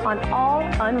 discount on all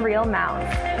Unreal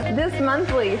mounts. This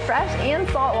monthly Fresh and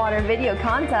Saltwater video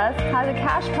contest has a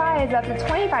cash prize up to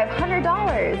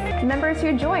 $2,500. Members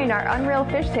who join our Unreal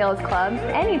Fish Tales Club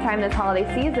anytime this holiday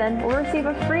season will receive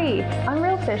a free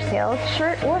Unreal Fish Tales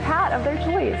shirt or hat of their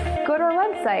choice. Go to our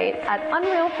website at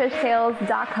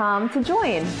unrealfishtales.com to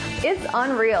join. It's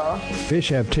unreal. Fish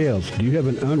have tails. Do you have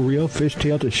an Unreal Fish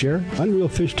Tale to share? Unreal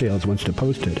Fish Tales wants to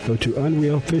post it. Go to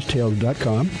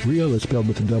unrealfishtales.com. Real is spelled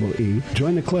with a double E.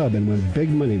 Join the club and win big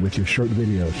money with your short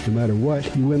videos. No matter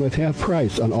what, you win with half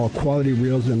price on all quality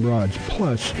reels and rods,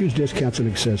 plus huge discounts and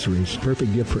accessories.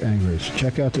 Perfect gift for anglers.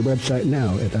 Check out the website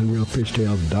now at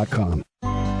unrealfishtales.com.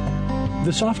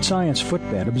 The Soft Science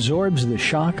footbed absorbs the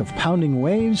shock of pounding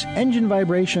waves, engine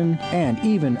vibration, and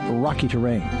even rocky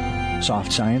terrain.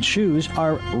 Soft Science shoes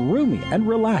are roomy and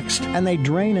relaxed, and they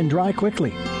drain and dry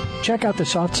quickly. Check out the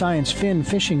Soft Science Fin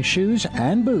fishing shoes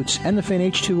and boots and the Fin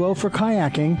H2O for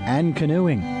kayaking and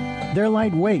canoeing. They're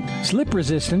lightweight,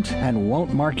 slip-resistant, and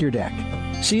won't mark your deck.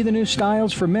 See the new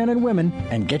styles for men and women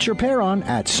and get your pair on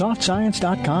at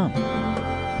softscience.com.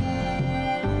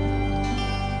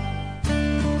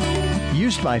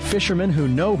 Used by fishermen who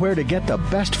know where to get the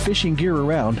best fishing gear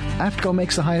around, AFTCO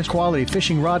makes the highest quality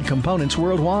fishing rod components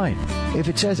worldwide. If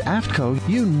it says AFTCO,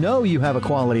 you know you have a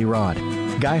quality rod.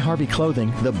 Guy Harvey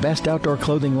Clothing, the best outdoor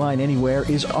clothing line anywhere,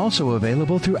 is also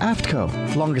available through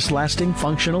AFTCO. Longest lasting,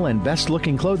 functional, and best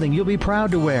looking clothing you'll be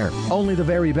proud to wear. Only the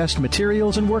very best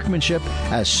materials and workmanship.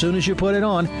 As soon as you put it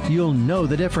on, you'll know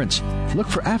the difference. Look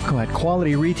for AFTCO at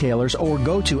quality retailers or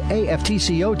go to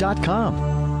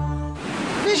aftco.com.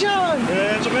 Fish on!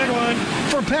 It's a big one.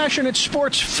 For passionate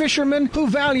sports fishermen who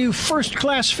value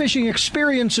first-class fishing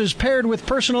experiences paired with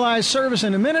personalized service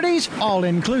and amenities,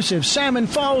 all-inclusive Salmon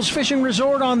Falls Fishing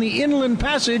Resort on the Inland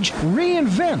Passage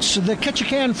reinvents the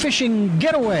Ketchikan fishing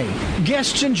getaway.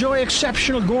 Guests enjoy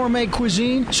exceptional gourmet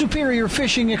cuisine, superior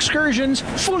fishing excursions,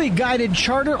 fully guided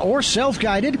charter or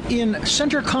self-guided in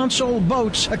center console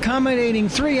boats accommodating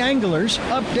 3 anglers,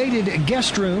 updated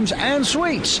guest rooms and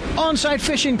suites, on-site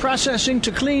fishing processing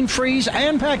to clean, freeze,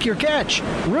 and pack your catch.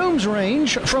 Rooms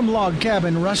range from log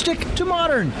cabin rustic to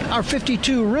modern. Our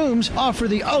 52 rooms offer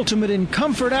the ultimate in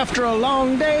comfort after a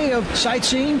long day of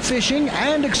sightseeing, fishing,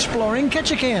 and exploring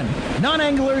Ketchikan.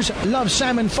 Non-anglers love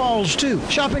Salmon Falls too.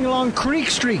 Shopping along Creek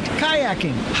Street,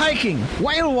 kayaking, hiking,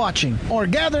 whale watching, or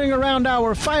gathering around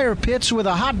our fire pits with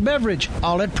a hot beverage,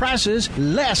 all at prices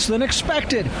less than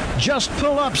expected. Just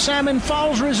pull up Salmon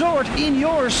Falls Resort in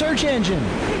your search engine.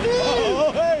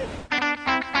 Oh, hey.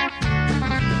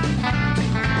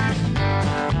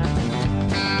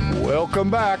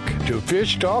 Welcome back to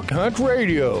Fish Talk Hunt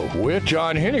Radio with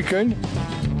John Hennigan.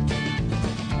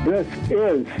 This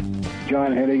is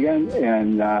John Hennigan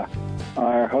and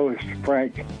our host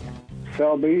Frank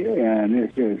Selby, and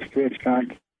this is Fish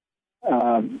Hunt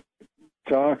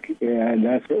Talk, and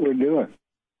that's what we're doing.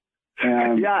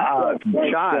 John, let's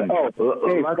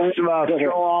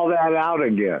throw all that out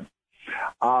again.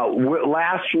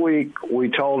 Last week, we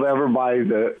told everybody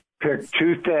to pick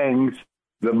 2 things: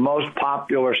 the most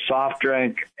popular soft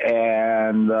drink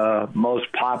and the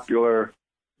most popular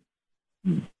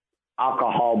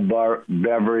alcohol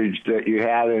beverage that you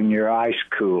had in your ice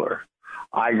cooler.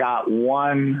 I got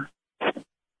one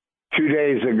 2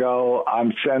 days ago.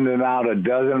 I'm sending out a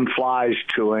dozen flies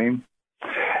to him.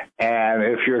 And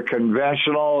if you're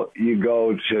conventional, you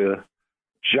go to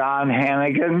John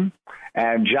Hennigan.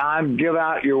 And John, give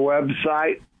out your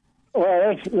website.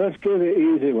 Well, let's do the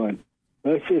easy one.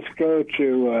 Let's just go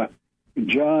to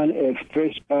John at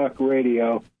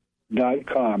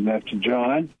fishtalkradio.com. That's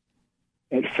John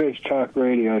at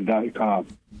fishtalkradio.com.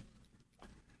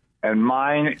 And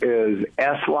mine is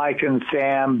S like in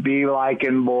Sam, B like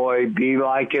in boy, B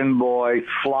like in boy,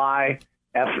 fly,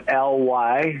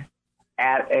 FLY,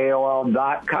 at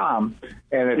AOL.com.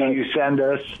 And if you send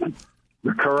us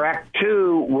the correct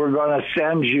two, we're going to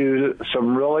send you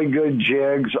some really good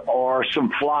jigs or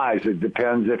some flies. It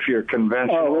depends if you're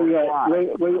conventional. Oh,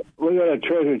 we got a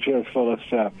treasure chest full of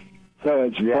stuff. So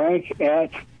it's Frank at,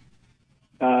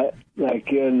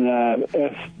 like in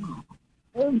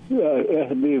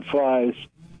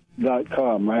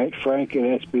SBFlies.com, right? Frank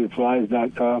at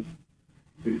SBFlies.com.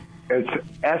 It's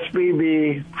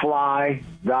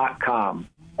SBBFly.com.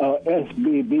 Oh,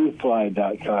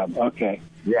 SBBFly.com. Okay.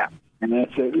 Yeah. And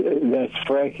that's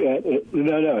Frank at,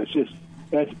 no, it's just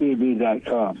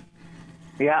SBB.com.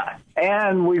 Yeah,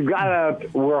 and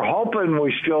we're hoping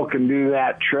we still can do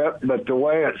that trip, but the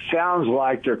way it sounds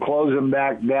like they're closing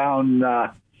back down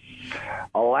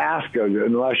Alaska,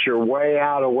 unless you're way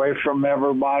out away from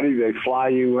everybody, they fly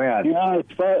you in. Yeah, as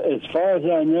far as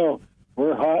I know,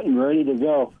 we're hot and ready to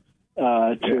go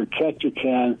to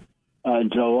Ketchikan.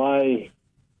 July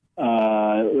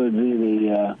would be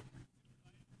the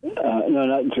no,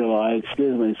 not July.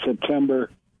 Excuse me,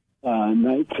 September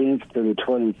 19th to the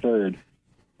 23rd,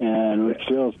 and we're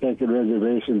still taking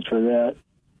reservations for that.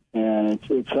 And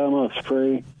it's almost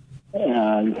free.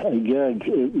 And again,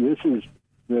 this is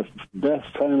the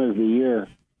best time of the year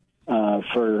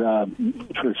for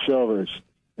silvers.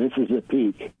 This is the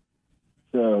peak.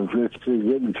 So let's get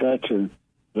in touch and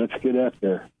let's get up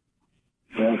there.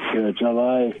 That's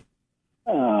July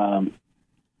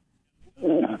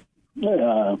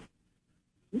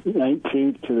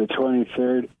 19th to the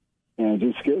 23rd. And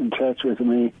just get in touch with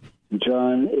me,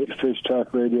 John at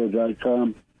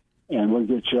fishtalkradio.com, and we'll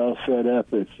get you all set up.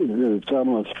 It's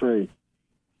almost free.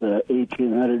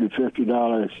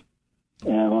 $1,850.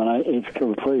 And it's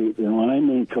complete. And when I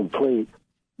mean complete,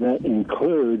 that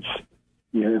includes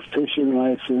your fishing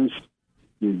license,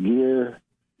 your gear,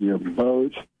 your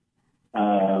boat,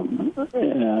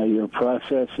 your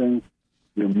processing,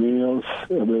 your meals.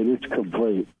 I mean, it's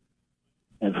complete.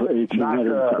 And for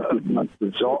 $1,850,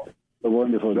 it's a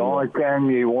wonderful deal. The only thing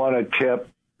you want to tip,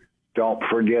 don't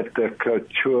forget the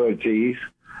gratuities.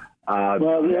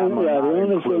 Well, the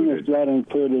only thing that's not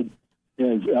included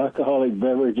is alcoholic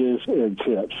beverages and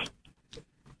tips.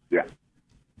 Yeah.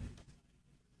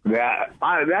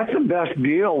 That's the best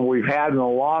deal we've had in a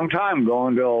long time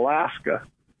going to Alaska.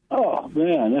 Oh,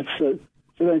 man, it's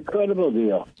an incredible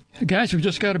deal. Guys, we've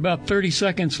just got about 30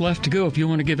 seconds left to go. If you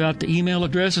want to give out the email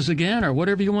addresses again or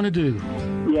whatever you want to do.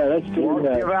 Yeah, let's do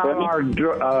that. Give out our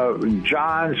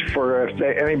John's for if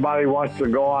anybody wants to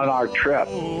go on our trip.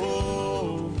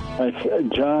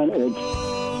 John at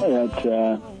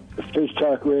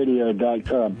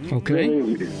fishtalkradio.com.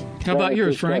 Okay. How about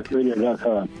yours, Frank?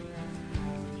 Fishtalkradio.com.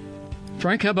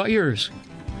 Frank, how about yours?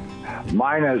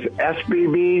 Mine is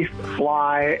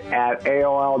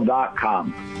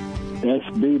sbbfly@aol.com.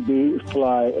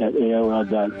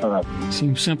 sbbfly@aol.com.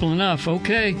 Seems simple enough.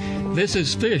 Okay. This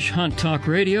is Fish Hunt Talk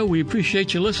Radio. We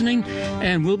appreciate you listening,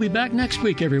 and we'll be back next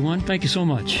week, everyone. Thank you so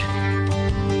much.